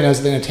everybody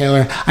knows the name of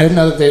Taylor. I didn't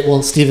know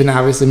that Stephen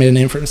obviously made a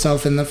name for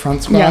himself in the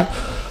front squad,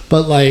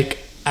 but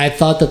I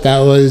thought that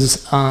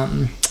was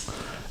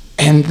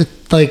and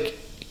I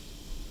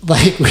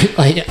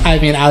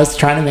was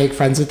trying to make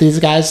friends with these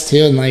guys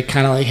too, and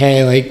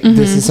hey,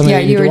 this is something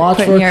you need to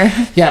watch for.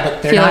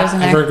 But they're not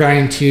ever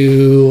going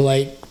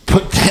to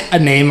put a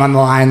name on the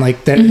line.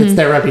 It's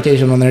their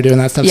reputation when they're doing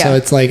that stuff. So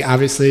it's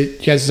obviously you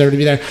guys deserve to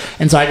be there.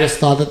 And so I just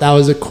thought that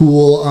was a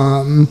cool.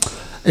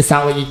 It's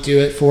not what you do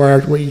it for,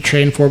 what you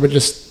train for, but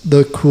just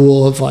the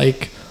cool of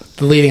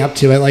the leading up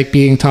to it,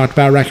 being talked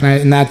about,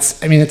 recognized, and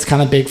that's. It's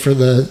kind of big for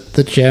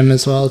the gym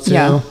as well too.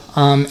 Yeah.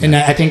 And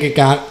I think it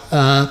got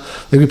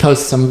we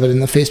posted some of it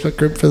in the Facebook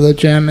group for the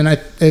gym, and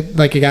it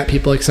got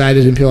people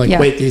excited, and people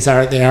wait,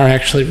 they are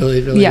actually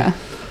really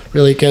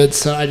really good.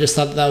 So I just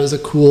thought that was a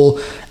cool,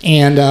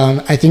 and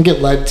I think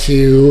it led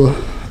to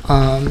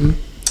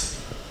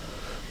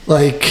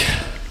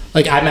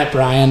I met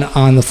Brian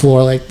on the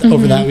floor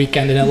over that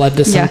weekend, and it led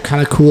to some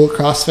kind of cool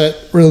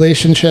CrossFit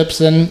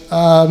relationships, and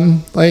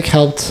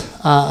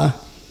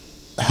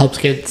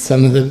helped get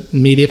some of the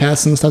media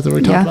passes and stuff that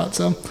we talked about.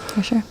 So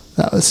for sure,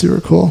 that was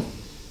super cool.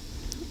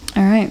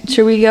 All right,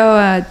 should we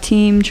go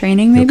team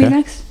training maybe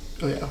next?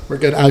 Oh yeah, we're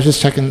good. I was just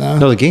checking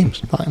the games.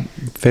 Fine.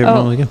 Favorite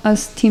moment of the game?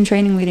 Us team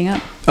training leading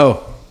up.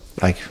 Oh,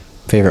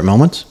 favorite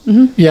moments?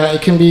 Yeah,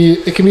 it can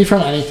be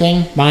from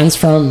anything. Mine's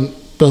from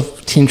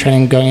both team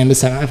training going into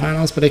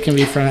semifinals, but it can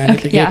be from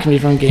anything. Okay, it can be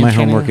from game training. My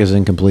homework is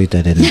incomplete.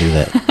 I didn't do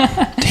that.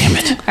 Damn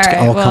it! It's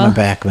all coming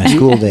back. My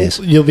school days.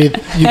 You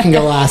can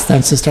go last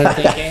then. So start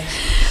thinking.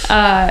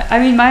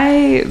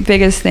 My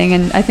biggest thing,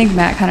 and I think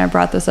Matt kind of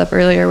brought this up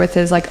earlier with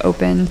his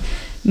open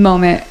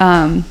moment.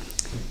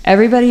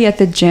 Everybody at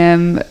the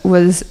gym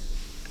was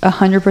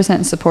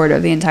 100%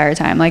 supportive the entire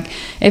time.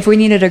 If we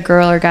needed a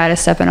girl or guy to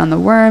step in on the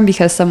worm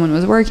because someone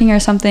was working or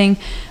something,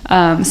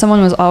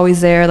 someone was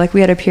always there.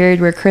 We had a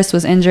period where Chris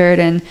was injured,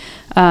 and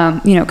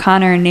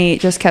Connor and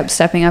Nate just kept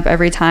stepping up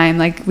every time.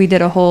 We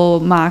did a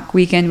whole mock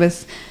weekend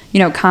with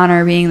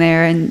Connor being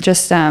there, and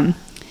just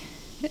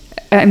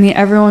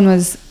everyone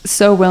was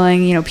so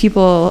willing.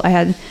 People I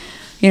had,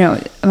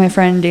 my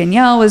friend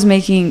Danielle was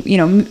making,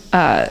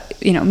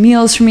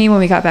 meals for me when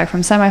we got back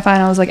from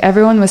semifinals.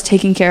 Everyone was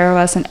taking care of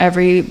us in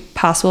every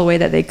possible way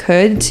that they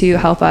could to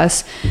help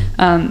us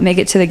make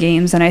it to the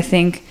games. And I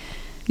think,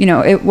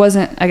 it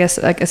wasn't, I guess,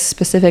 a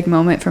specific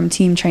moment from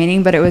team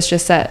training, but it was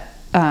just that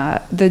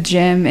the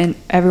gym and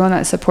everyone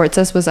that supports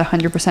us was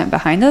 100%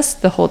 behind us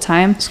the whole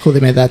time. It's cool they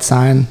made that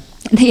sign.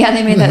 Yeah,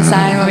 they made that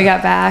sign when we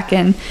got back.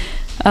 And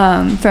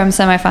from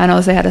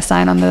semifinals, they had a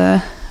sign on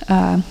the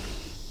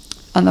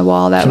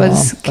wall that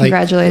was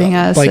congratulating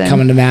us.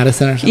 Coming to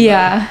Madison or something.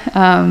 Yeah.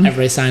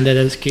 Everybody signed it.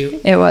 It was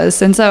cute. It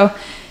was. And so,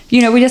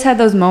 we just had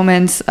those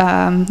moments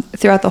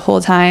throughout the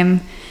whole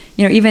time.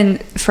 Even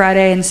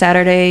Friday and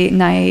Saturday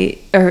night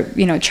or,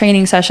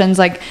 training sessions,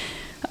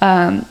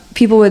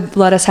 people would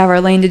let us have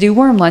our lane to do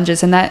worm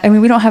lunges. And that,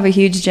 we don't have a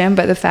huge gym,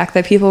 but the fact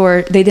that people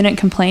they didn't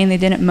complain, they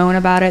didn't moan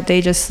about it.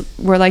 They just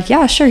were like,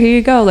 yeah, sure, here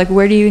you go.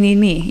 Where do you need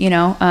me?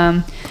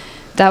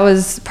 That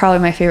was probably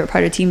my favorite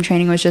part of team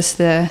training, was just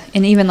and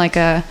even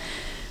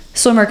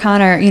swimmer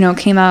Connor,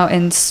 came out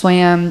and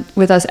swam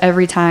with us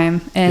every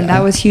time. And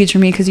that was huge for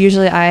me because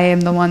usually I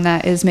am the one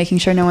that is making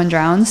sure no one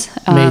drowns.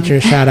 Major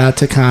shout out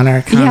to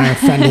Connor,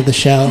 friend of the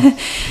show.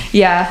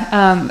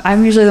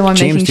 I'm usually the one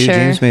making sure.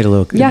 James made a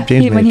little,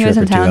 when he was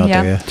in town,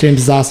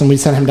 James is awesome. We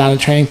sent him down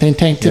to training think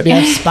tank to be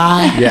a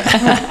spy.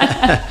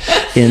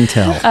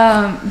 Intel.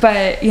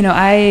 But,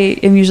 I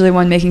am usually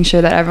one making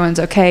sure that everyone's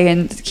okay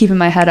and keeping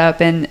my head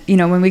up. And,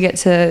 when we get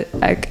to,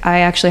 I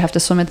actually have to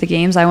swim at the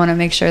games, I want to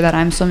make sure that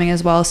I'm swimming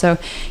as well. So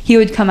he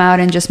would come out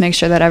and just make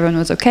sure that everyone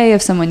was okay.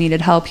 If someone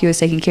needed help, he was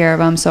taking care of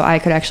them so I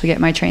could actually get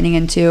my training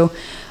in too,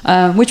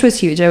 which was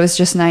huge. It was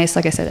just nice.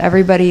 Like I said,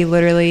 everybody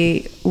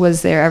literally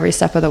was there every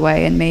step of the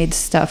way and made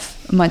stuff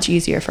much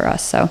easier for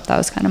us. So that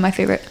was kind of my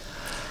favorite.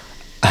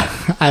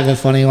 I have a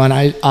funny one.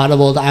 I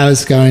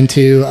was going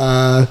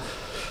to...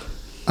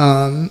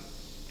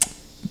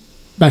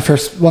 my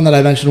first one that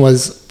I mentioned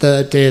was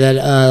the day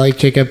that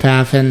Jacob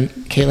Paff and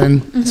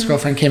Caitlin, his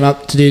girlfriend, came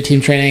up to do team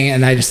training,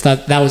 and I just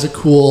thought that was a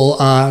cool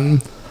so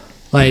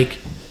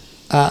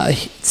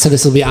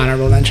this will be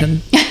honorable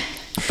mention.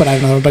 But I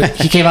don't know. But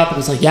he came up and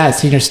was like, "Yeah, I've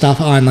seen your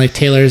stuff on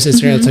Taylor's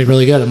Instagram. It's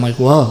really good." I'm like,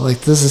 "Whoa!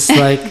 This is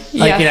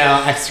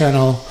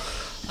external."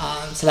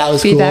 So that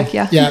was feedback.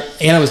 Cool. Yeah.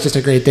 And it was just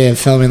a great day of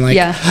filming.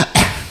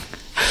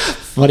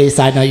 Funny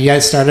side note, you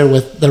guys started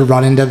with the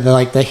run into the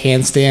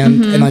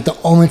handstand, and the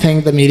only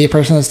thing the media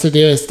person has to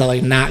do is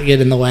to not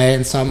get in the way.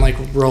 And so I'm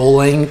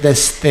rolling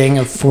this thing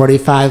of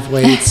 45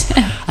 weights.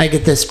 I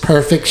get this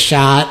perfect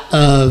shot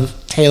of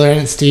Taylor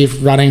and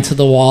Steve running to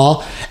the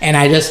wall, and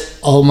I just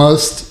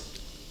almost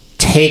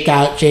take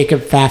out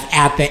Jacob Pfaff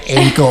at the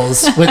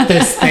ankles with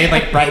this thing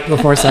right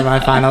before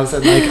semifinals,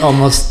 and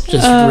almost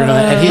just ruin it.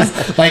 And he's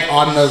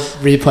on the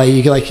replay,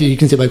 you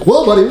can see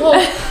whoa buddy, whoa.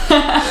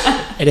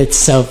 And it's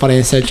so funny.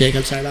 I said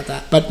Jacob, sorry about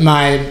that. But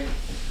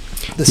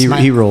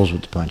he rolls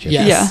with the punches.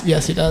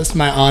 Yes, he does.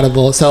 My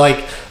audible. So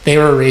they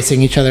were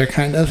racing each other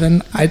kind of,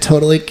 and I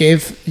totally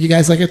gave you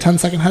guys a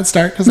 10-second head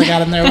start because I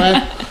got in their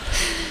way.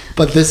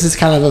 But this is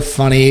kind of a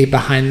funny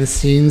behind the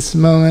scenes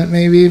moment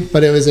maybe.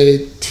 But it was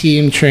a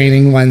team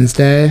training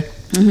Wednesday.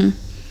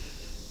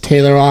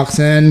 Taylor walks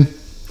in.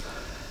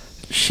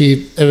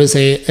 It was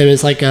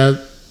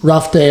a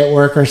rough day at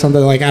work or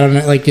something. I don't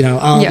know.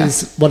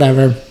 These,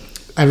 whatever.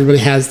 Everybody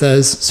has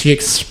those. She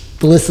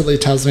explicitly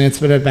tells me it's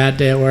been a bad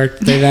day at work.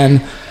 They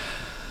then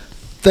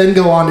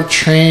go on to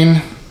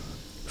train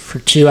for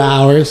 2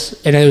 hours,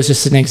 and it was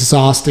just an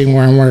exhausting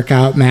worm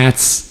workout.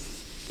 Matt's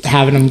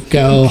having them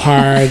go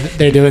hard.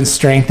 They're doing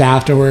strength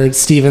afterwards.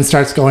 Steven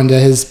starts going to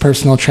his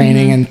personal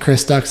training, and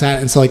Chris ducks out.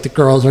 And so the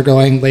girls are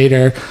going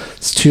later.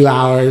 It's 2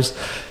 hours.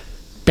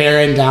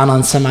 Bearing down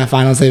on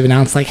semifinals. They've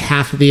announced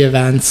half of the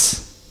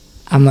events.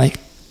 I'm like,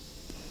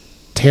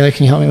 Taylor,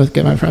 can you help me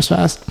get my press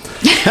pass?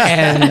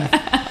 And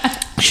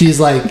she's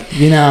like,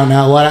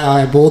 no,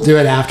 what? We'll do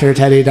it after,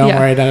 Teddy. Don't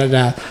worry.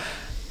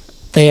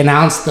 They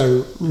announced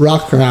the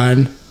Ruck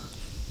Run,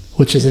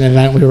 which is an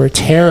event we were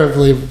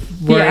terribly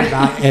worried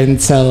about.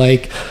 And so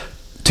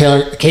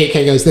Taylor,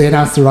 KK goes, they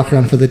announced the Ruck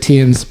Run for the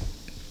teams.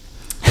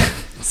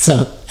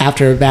 So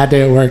after a bad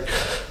day at work,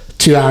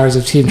 2 hours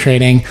of team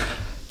training,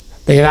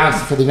 they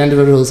announced it for the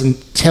individuals. And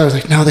Taylor's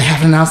like, no, they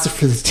haven't announced it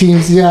for the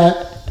teams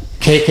yet.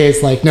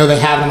 KK's like, no, they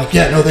haven't. I'm like,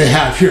 yeah, no, they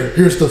have.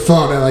 Here's the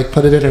phone. I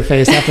put it in her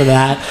face after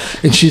that.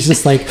 And she's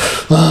just like,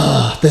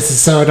 oh, this is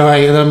so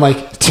annoying. And then I'm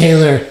like,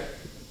 Taylor,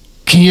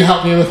 can you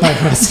help me with my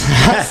press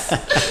pass?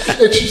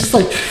 And she's just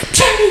like,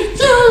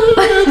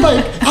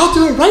 I'll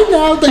do it right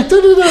now. I'm like,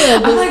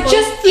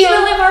 just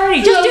email him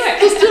already. Just do it.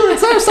 Just do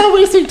it. Stop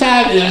wasting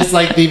time. It was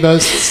the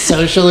most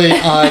socially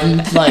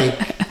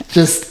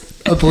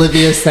just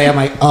oblivious thing. I'm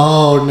like,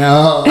 oh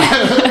no.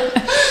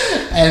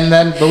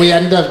 But we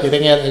ended up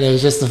getting it, and it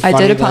was just a funny...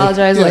 I did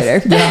apologize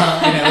later. No,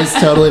 and it was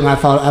totally my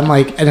fault. I'm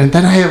like, and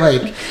then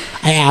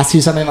I asked you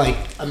something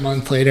a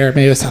month later,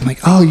 maybe it was something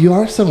oh, you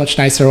are so much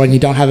nicer when you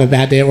don't have a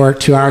bad day at work,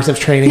 2 hours of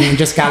training, and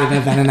just got an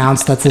event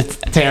announced that's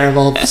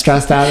terrible,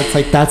 stressed out.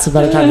 It's that's a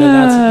better time to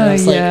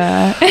announce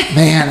it.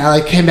 Man,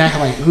 I came back,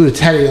 I'm like, ooh,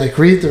 Teddy,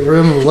 read the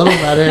room a little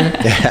better.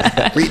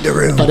 Read the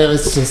room. But it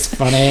was just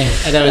funny.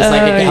 And it was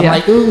I'm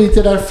like, ooh, we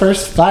did our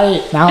first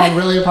fight. Now I'm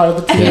really a part of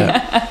the team.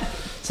 Yeah.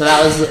 So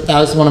that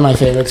was one of my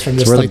favorites from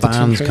just where the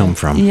bonds come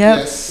from. Yep.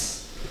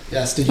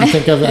 Yes. Did you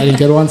think of any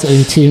good ones?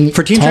 Any team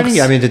training?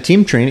 Yeah,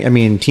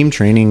 team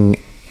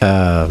training.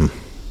 That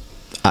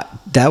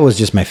was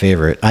just my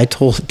favorite. I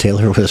told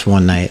Taylor this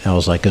one night. I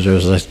was like, I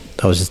was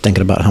just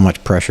thinking about how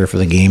much pressure for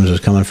the games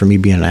was coming from me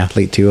being an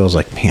athlete too. I was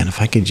like, man,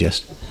 if I could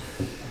just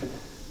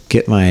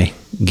get my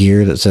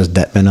gear that says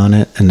Detman on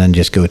it and then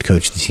just go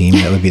coach the team,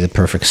 that would be the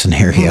perfect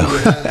scenario.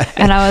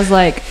 And I was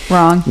like,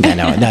 wrong. Yeah,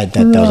 no, that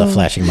was a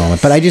flashing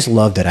moment. But I just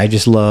loved it. I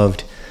just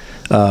loved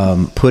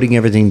putting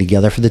everything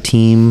together for the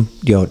team,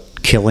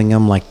 killing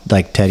them like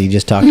Teddy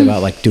just talked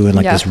about, doing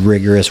this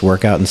rigorous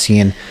workout and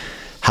seeing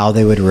how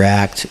they would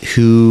react,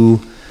 who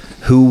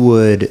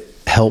would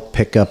help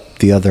pick up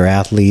the other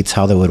athletes,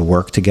 how they would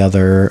work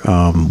together,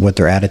 what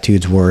their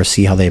attitudes were,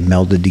 see how they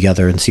melded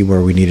together and see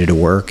where we needed to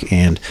work.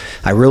 And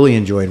I really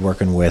enjoyed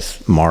working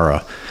with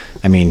Mara.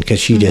 I mean, because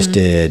she just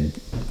did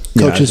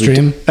Coach's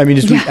dream. I mean,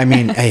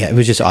 it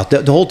was just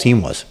the whole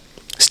team was.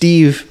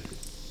 Steve,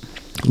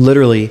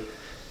 literally,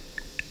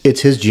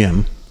 it's his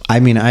gym. I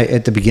mean,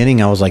 at the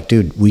beginning I was like,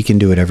 dude, we can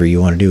do whatever you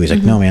want to do. He's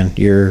like, no, man,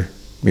 you're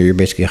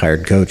basically a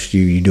hired coach.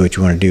 You do what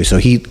you want to do. So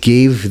he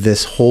gave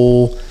this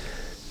whole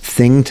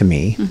thing to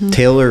me.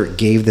 Taylor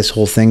gave this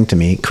whole thing to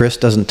me. Chris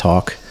doesn't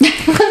talk,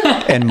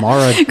 and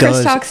Mara does.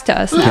 Chris talks to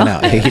us now.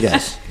 I know, he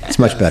does. It's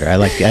much better. I'm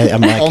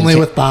like only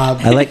with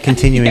Bob. I like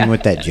continuing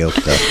with that joke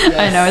though. Yes.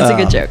 I know, it's a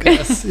good joke.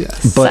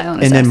 Yes. But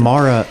and then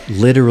Mara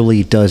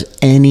literally does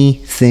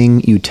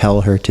anything you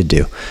tell her to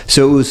do.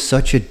 So it was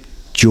such a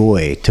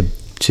joy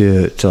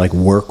to like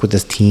work with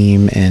this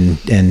team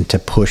and to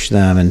push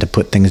them and to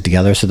put things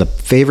together. So the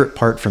favorite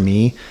part for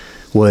me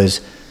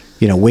was,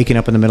 waking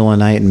up in the middle of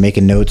the night and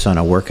making notes on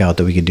a workout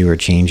that we could do or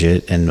change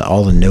it, and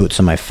all the notes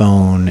on my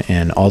phone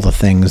and all the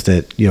things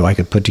that, I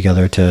could put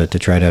together to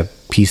try to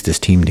piece this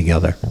team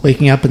together.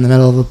 Waking up in the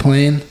middle of a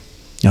plane,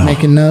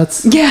 making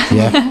notes. Yeah.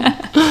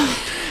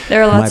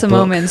 There are lots of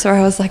moments where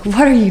I was like,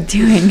 what are you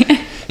doing?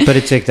 But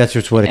it's like, that's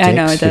just what it takes. I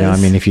know it does.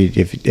 I mean,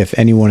 if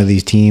any one of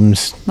these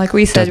teams, like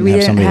we said, we have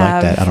didn't somebody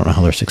have like that, I don't know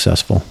how they're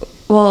successful.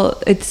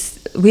 Well,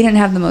 we didn't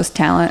have the most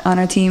talent on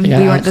our team. Yeah,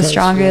 we weren't the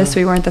strongest.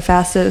 We weren't the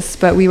fastest,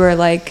 but we were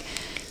like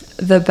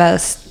the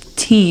best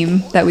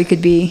team that we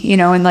could be,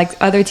 and like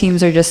other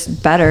teams are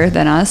just better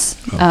than us,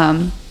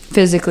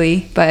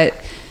 physically, but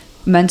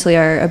mentally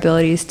our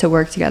abilities to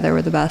work together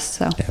were the best.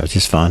 So yeah, it was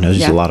just fun. It was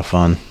just a lot of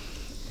fun.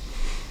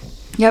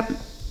 Yep.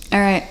 All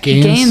right.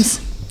 Games.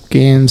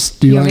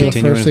 Do you want to go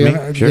first?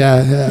 Sure.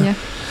 Yeah.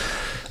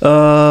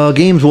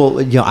 Games. Well,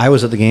 I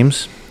was at the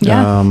games.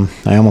 Yeah.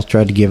 I almost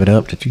tried to give it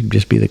up to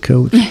just be the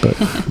coach, but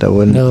that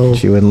wouldn't. No.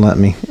 She wouldn't let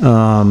me.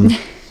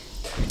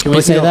 Can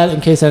we say that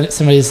in case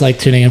somebody's like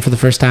tuning in for the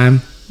first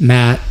time?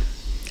 Matt.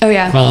 Oh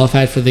yeah.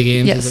 Qualified for the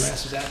games.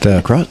 Yes.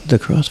 The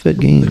CrossFit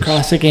games. The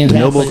CrossFit games. The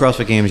Noble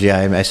CrossFit games. Yeah,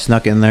 I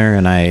snuck in there,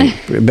 and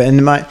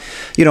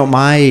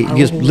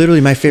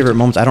literally my favorite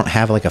moments. I don't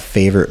have like a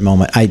favorite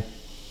moment. I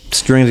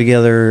string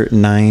together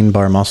 9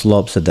 bar muscle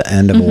ups at the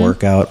end of a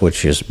workout,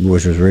 which was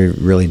really,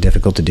 really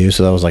difficult to do.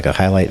 So that was like a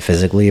highlight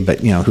physically,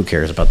 but who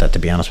cares about that, to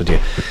be honest with you.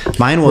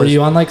 Mine was. Were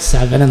you on like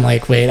 7 and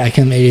like, wait, I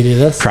can maybe do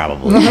this?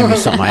 Probably. It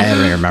was something I don't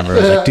even remember. I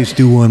was like, just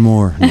do one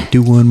more,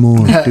 do one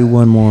more.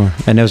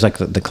 And it was like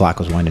the clock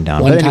was winding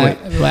down. One but time.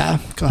 anyway, Wow.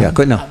 Go ahead. Yeah,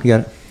 good. No, you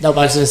got it. No,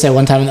 but I was going to say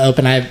one time in the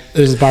open, it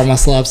was bar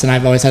muscle ups, and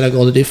I've always had a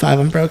goal to do 5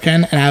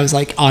 unbroken. And I was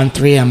like, on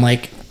 3, I'm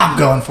like, I'm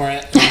going for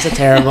it. It was a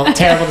terrible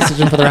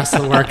decision for the rest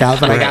of the workout,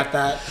 but I got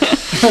that.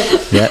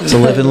 Yeah, it's a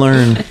live and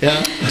learn.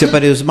 Yeah.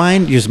 But it was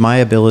my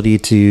ability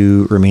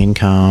to remain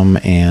calm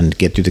and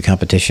get through the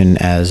competition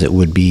as it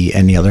would be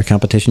any other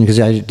competition, because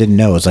I didn't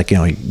know. It's like,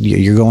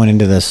 you're going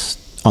into this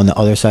on the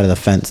other side of the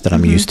fence that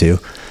I'm used to.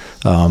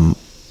 I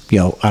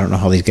don't know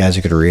how these guys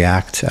are going to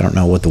react. I don't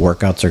know what the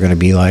workouts are going to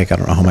be like. I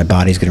don't know how my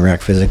body's going to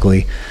react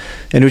physically.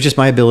 And it was just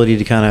my ability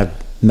to kind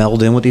of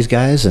meld in with these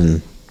guys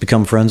and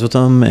become friends with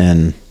them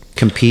and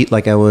compete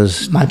like I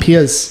was my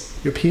peers.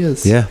 Your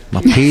peers. Yeah,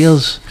 my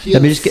peers. I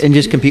mean,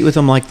 just compete with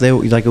them like it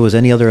was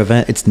any other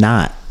event. It's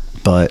not,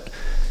 but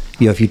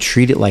if you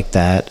treat it like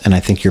that, and I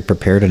think you're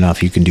prepared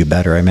enough, you can do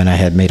better. I mean, I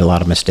had made a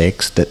lot of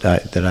mistakes that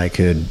I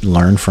could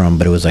learn from,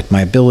 but it was like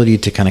my ability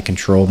to kind of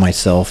control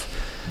myself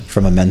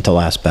from a mental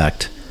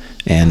aspect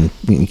and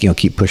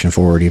keep pushing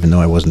forward, even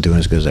though I wasn't doing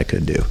as good as I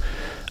could do,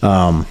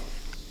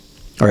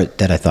 or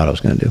that I thought I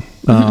was going to do.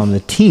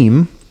 The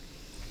team,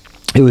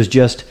 it was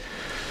just.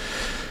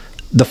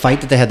 The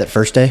fight that they had that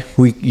first day,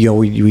 you're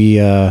going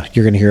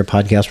to hear a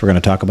podcast. We're going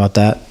to talk about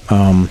that.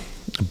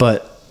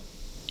 But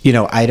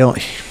I don't.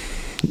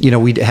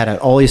 We had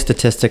all these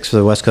statistics for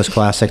the West Coast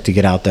Classic to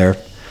get out there,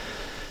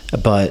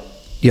 but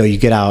you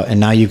get out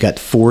and now you've got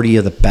 40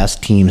 of the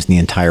best teams in the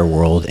entire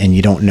world, and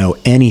you don't know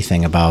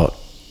anything about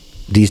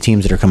these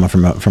teams that are coming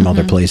from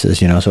other places.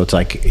 So it's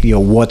like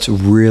what's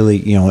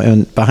really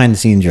and behind the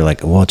scenes you're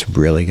like, what's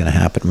really going to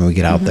happen when we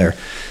get out there.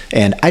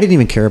 And I didn't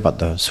even care about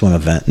the swim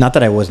event. Not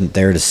that I wasn't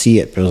there to see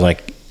it, but it was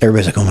like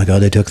everybody's like, oh my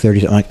god, they took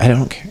 30. I'm like, I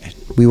don't care.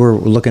 We were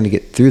looking to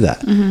get through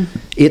that.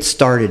 It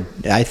started,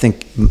 I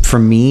think for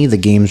me, the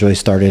games really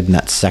started in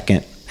that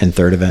second and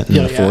third event and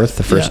the fourth,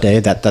 the first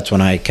day. That's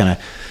when I kind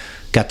of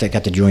got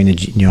to join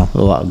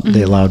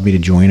they allowed me to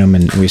join them,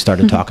 and we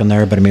started talking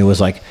there. But I mean, it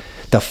was like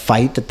the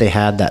fight that they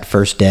had that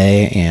first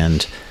day,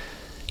 and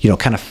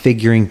kind of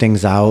figuring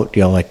things out.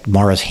 Like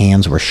Mara's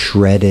hands were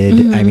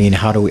shredded. I mean,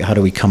 how do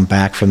we come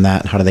back from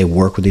that, and how do they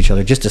work with each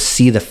other? Just to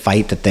see the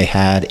fight that they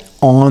had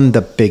on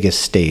the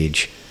biggest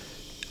stage,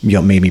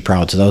 made me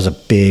proud. So that was a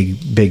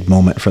big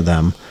moment for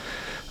them,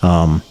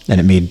 and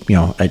it made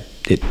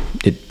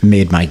it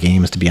made my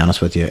games, to be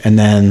honest with you. And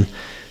then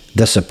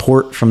the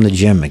support from the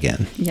gym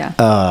again.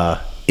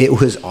 Yeah.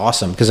 It was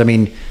awesome, because I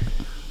mean,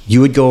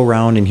 you would go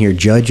around and hear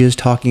judges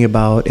talking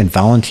about and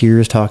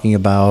volunteers talking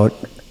about,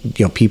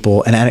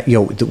 people, and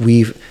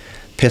we've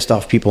pissed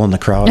off people in the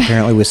crowd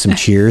apparently with some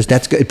cheers.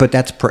 That's good, but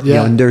that's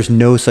and there's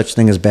no such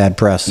thing as bad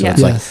press. So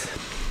it's like,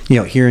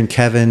 hearing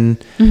Kevin,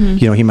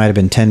 he might have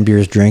been 10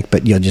 beers drink,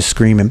 but just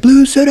screaming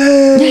Blue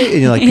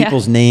City, and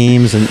people's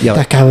names, and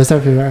that guy was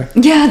everywhere.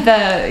 Yeah,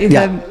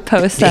 the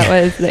post that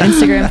was the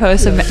Instagram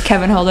post of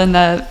Kevin holding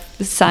the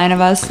sign of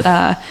us,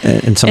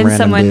 and some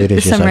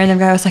random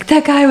guy was like,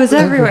 that guy was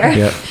everywhere.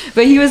 Yeah.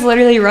 But he was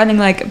literally running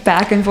like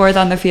back and forth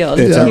on the field.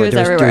 He was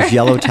everywhere. There was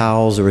yellow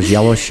towels, there was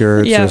yellow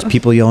shirts, there was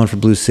people yelling for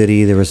Blue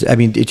City. There was,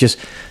 it just,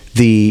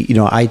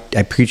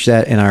 I preach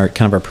that in our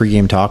kind of our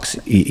pregame talks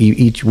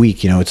each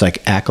week. It's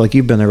like, act like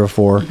you've been there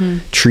before,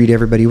 treat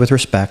everybody with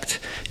respect.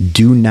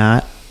 Do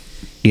not,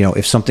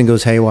 if something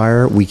goes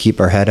haywire, we keep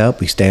our head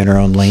up, we stay in our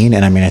own lane.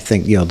 And I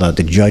think,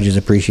 the judges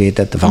appreciate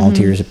that, the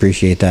volunteers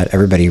appreciate that,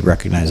 everybody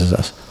recognizes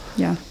us.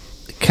 Yeah.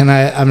 I'm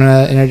going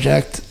to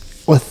interject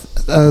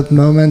with a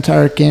moment,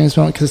 our games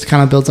moment, because it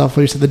kind of builds off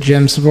what you said, the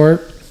gym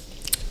support.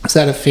 I was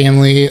at a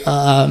family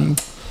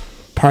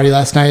party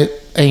last night,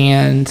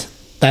 and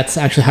that's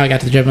actually how I got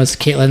to the gym. Was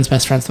Caitlin's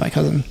best friend's my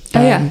cousin.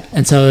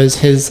 And so it was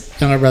his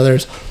younger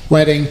brother's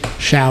wedding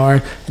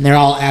shower, and they're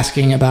all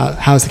asking about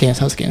how's the games,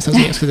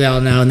 because they all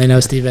know, and they know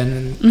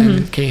Steven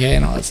and KK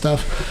and all that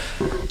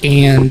stuff.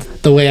 And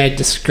the way I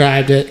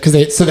described it, because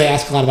they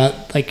ask a lot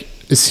about like,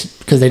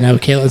 because they know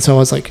Caitlin, so I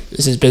was like,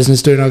 is his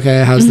business doing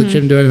okay? How's the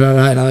gym doing?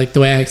 And the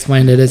way I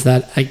explained it is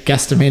that I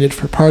guesstimated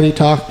for party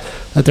talk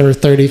that there were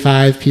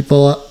 35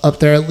 people up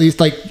there, at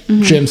least, like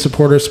gym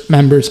supporters,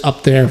 members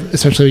up there.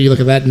 Especially when you look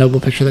at that Noble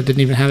picture that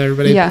didn't even have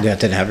everybody. Yeah, it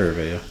didn't have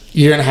everybody.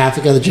 Year and a half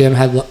ago, the gym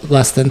had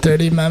less than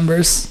 30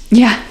 members.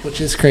 Yeah. Which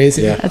is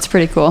crazy. Yeah. That's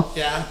pretty cool.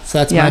 Yeah. So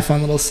that's my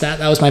fun little stat.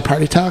 That was my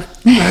party talk.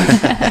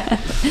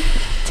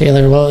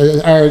 Taylor,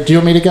 do you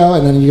want me to go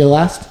and then you go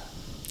last?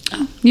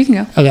 Oh, you can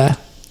go. Okay.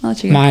 I'll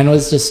let you go. Mine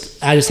was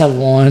I just have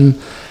one,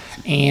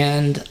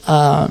 and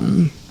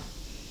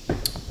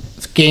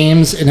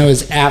games, and it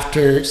was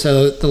after,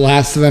 so the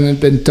last event had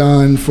been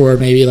done for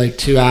maybe like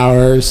 2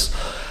 hours.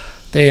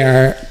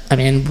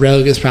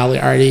 Rogue is probably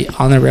already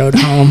on the road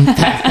home,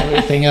 packed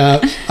everything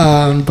up,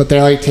 but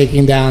they're like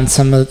taking down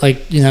some of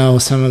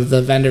some of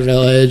the vendor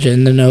village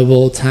and the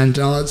Noble tent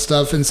and all that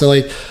stuff, and so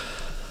like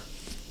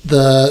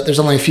there's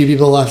only a few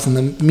people left in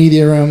the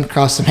media room,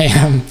 across the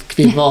Mayhem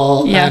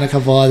people and a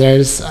couple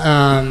others,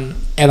 and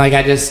like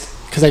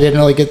because I didn't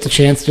really get the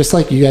chance, just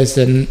like you guys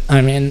didn't.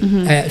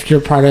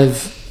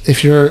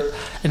 If you're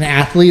an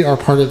athlete or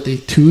part of the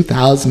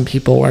 2,000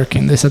 people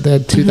working, they said they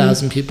had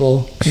 2,000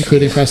 people,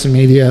 including press and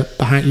media,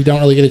 behind. You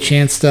don't really get a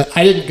chance to.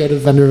 I didn't go to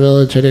vendor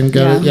village. I didn't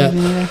go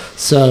yet,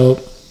 so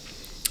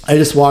I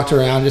just walked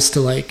around just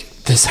to like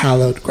this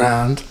hallowed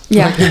ground,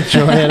 like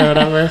enjoy it or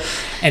whatever.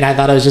 And I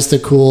thought it was just a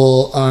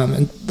cool,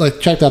 and like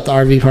checked out the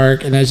RV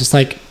park, and I was just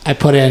like, I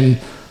put in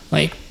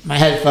like my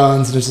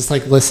headphones and was just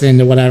like listening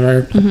to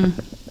whatever.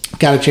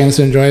 Got a chance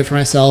to enjoy it for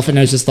myself, and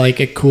it was just like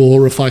a cool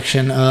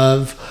reflection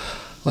of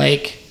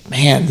like,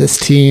 man, this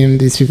team,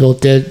 these people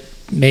did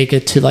make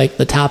it to like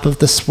the top of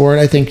the sport.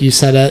 I think you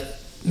said it,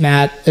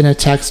 Matt, in a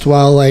text,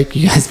 like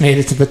you guys made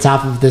it to the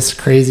top of this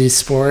crazy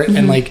sport.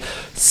 And like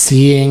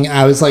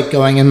I was like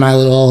going in my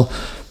little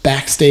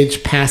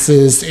backstage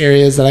passes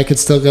areas that I could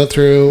still go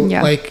through,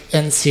 like,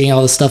 and seeing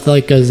all the stuff that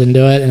like goes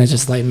into it, and it's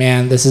just like,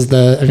 man, this is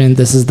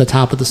the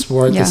top of the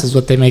sport. This is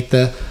what they make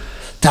the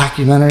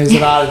documentaries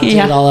about,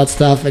 and all that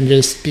stuff, and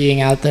just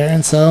being out there.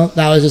 And so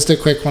that was just a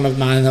quick one of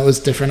mine that was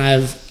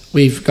different.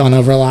 We've gone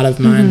over a lot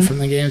of mine from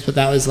the games, but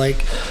that was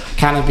like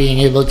kind of being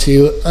able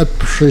to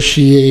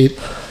appreciate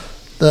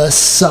the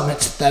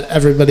summit that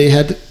everybody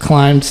had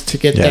climbed to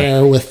get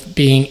there, with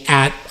being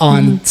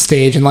on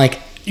stage. And like,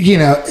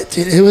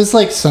 it was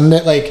like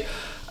Sunday, like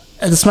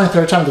this is my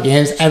third time at the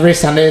games. Every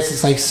Sunday it's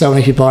just like so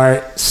many people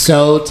are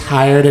so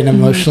tired and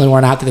emotionally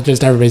worn out that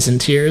just everybody's in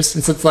tears.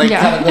 And so it's like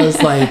kind of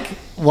those like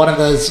one of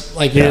those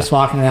like you're just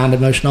walking around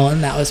emotional,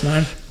 and that was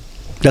mine.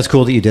 That's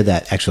cool that you did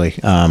that, actually.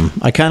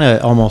 I kind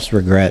of almost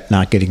regret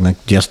not getting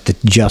like just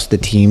the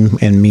team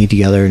and me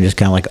together and just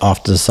kind of like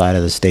off to the side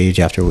of the stage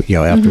after we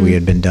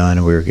had been done,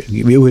 and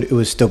it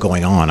was still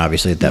going on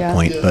obviously at that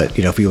point. But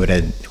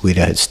if we'd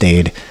had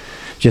stayed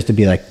just to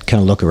be like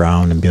kind of look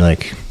around and be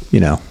like, we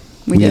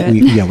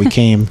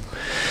came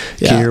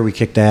here, we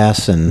kicked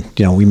ass, and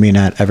we may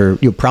not ever.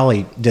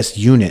 Probably this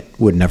unit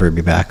would never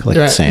be back like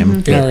the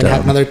same. But,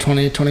 have another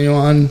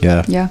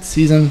 2021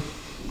 season.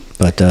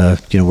 But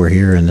we're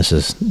here, and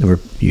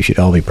you should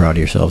all be proud of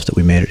yourselves that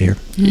we made it here.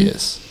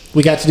 Yes,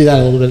 we got to do that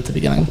a little bit at the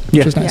beginning,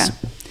 which was nice.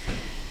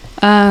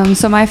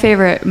 So my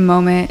favorite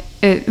moment,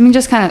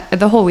 just kind of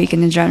the whole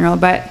weekend in general,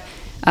 but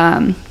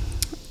I've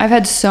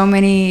had so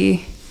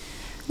many,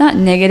 not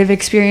negative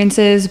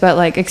experiences, but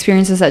like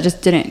experiences that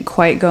just didn't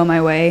quite go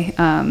my way,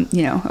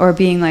 or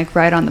being like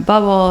right on the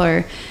bubble,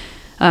 or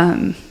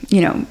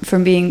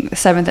from being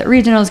 7th at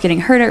regionals, getting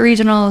hurt at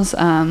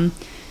regionals.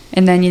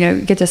 And then,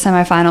 get to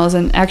semifinals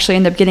and actually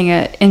end up getting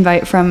an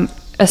invite from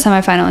a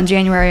semifinal in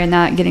January and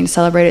not getting to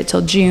celebrate it till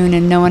June.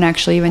 And no one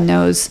actually even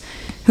knows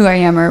who I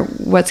am or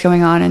what's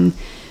going on. And,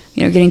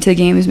 getting to the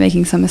games,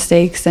 making some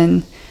mistakes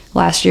and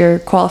last year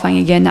qualifying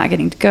again, not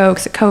getting to go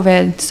because of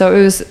COVID. So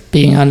it was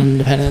being on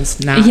Independence,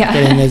 not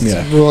getting his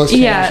rules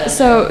changed. Yeah.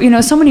 So,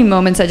 so many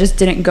moments that just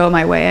didn't go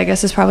my way, I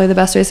guess is probably the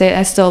best way to say it.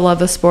 I still love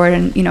the sport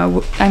and,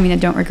 I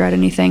don't regret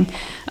anything.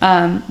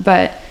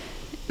 But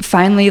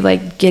finally,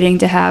 like, getting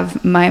to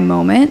have my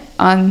moment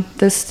on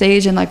this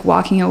stage and, like,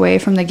 walking away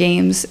from the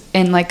games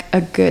in, like,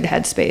 a good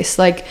headspace,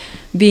 like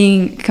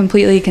being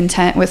completely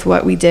content with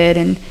what we did.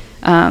 And,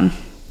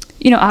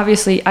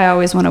 obviously I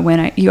always want to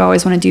win. You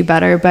always want to do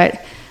better,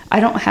 but I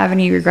don't have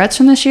any regrets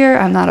from this year.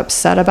 I'm not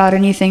upset about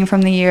anything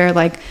from the year.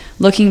 Like,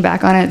 looking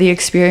back on it, the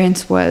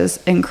experience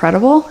was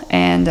incredible,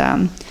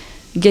 and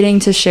getting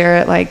to share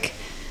it,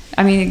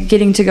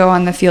 getting to go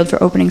on the field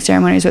for opening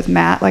ceremonies with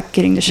Matt, like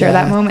getting to share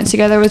that moment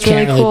together was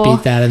really cool. Can't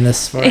beat that in this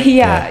sport.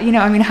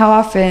 Yeah, how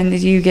often do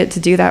you get to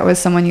do that with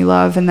someone you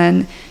love, and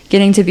then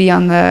getting to be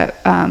on the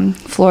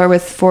floor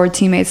with 4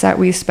 teammates that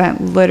we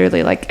spent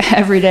literally like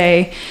every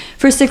day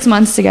for 6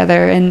 months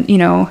together, and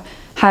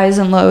highs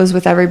and lows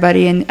with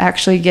everybody, and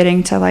actually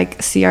getting to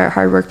like see our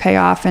hard work pay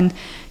off, and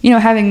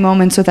having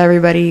moments with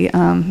everybody.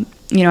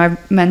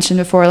 I've mentioned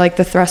before, like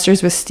the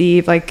thrusters with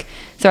Steve, like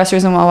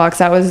thrusters and wall walks,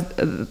 that was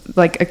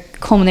like a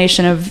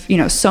culmination of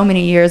so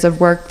many years of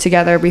work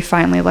together. We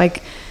finally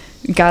like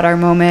got our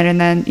moment, and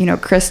then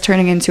Chris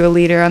turning into a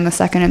leader on the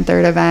second and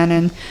third event,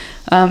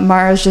 and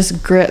Mara's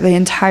just grit the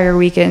entire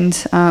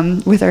weekend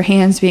with her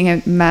hands being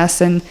a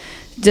mess and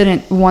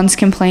didn't once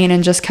complain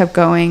and just kept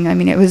going. I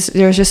mean,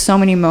 there was just so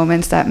many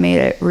moments that made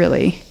it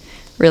really,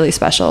 really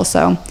special.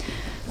 So,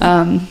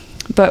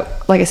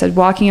 but like I said,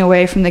 walking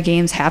away from the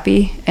games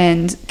happy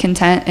and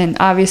content, and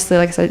obviously,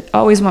 like I said,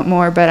 always want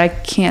more, but I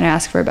can't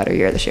ask for a better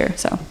year this year.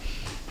 So,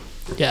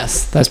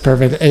 yes, that's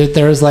perfect.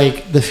 There was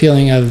like the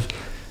feeling of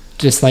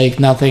just like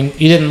nothing.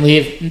 You didn't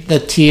leave the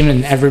team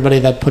and everybody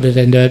that put it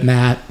into it,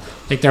 Matt.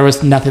 Like there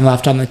was nothing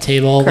left on the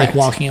table. Correct. Like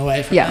walking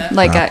away from it.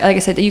 Like I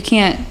said, you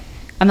can't.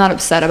 I'm not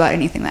upset about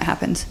anything that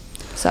happens.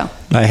 So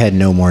I had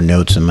no more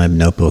notes in my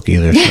notebook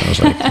either, so I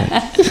was like,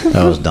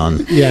 that was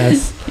done.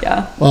 Yes.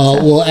 Yeah. Well,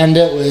 we'll end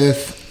it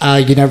with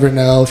you never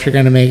know if you're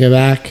going to make it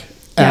back.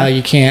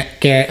 You can't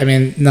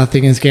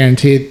nothing is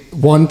guaranteed.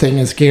 One thing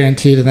is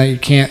guaranteed, and that you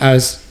can't. I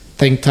was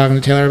talking to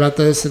Taylor about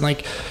this, and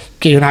like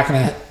you're not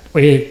going to.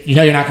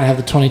 You're not going to have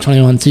the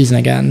 2021 season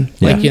again.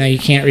 Yeah. Like you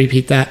can't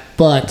repeat that.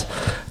 But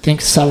I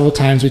think several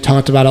times we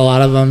talked about a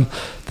lot of them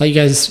that you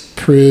guys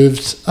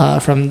proved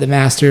from the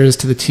Masters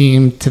to the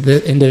team to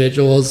the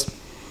individuals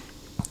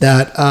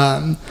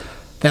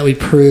that we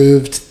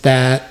proved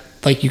that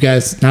like you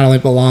guys not only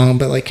belong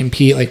but like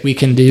compete, like we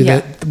can do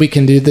that, we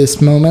can do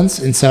this moments.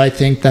 And so I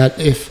think that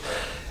if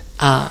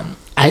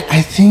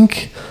I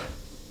think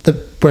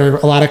where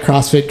a lot of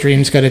CrossFit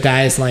dreams go to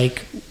die is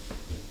like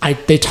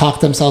they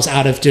talk themselves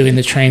out of doing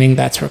the training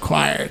that's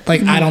required.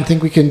 Like, I don't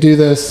think we can do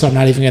this, so I'm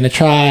not even going to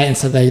try. And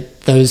so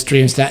those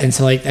dreams die. And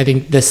so like I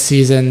think this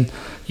season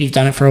you've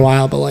done it for a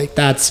while, but like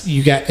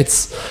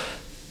it's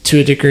to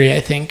a degree.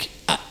 I think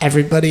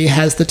everybody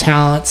has the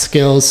talent,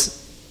 skills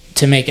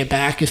to make it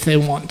back if they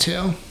want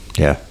to.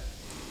 Yeah.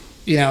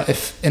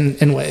 If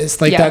in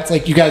ways like that's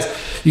like you guys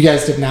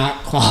did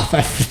not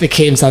qualify for the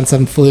games on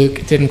some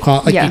fluke. Didn't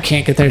qualify. Like you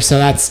can't get there. So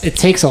it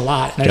takes a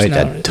lot. There's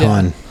a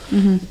ton. Yeah.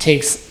 Mm-hmm. It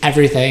takes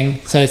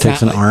everything. So it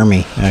takes an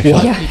army. Actually.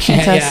 Well, you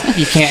can't.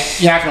 You can't.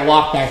 You're not gonna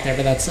walk back there.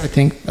 But I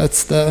think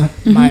that's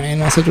my main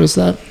message was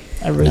that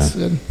everybody's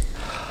good.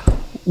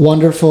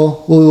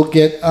 Wonderful. We'll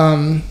get.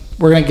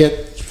 We're gonna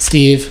get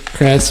Steve,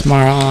 Chris,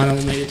 Mara on, and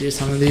we'll maybe do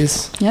some of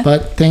these. Yeah.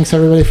 But thanks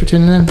everybody for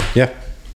tuning in. Yeah.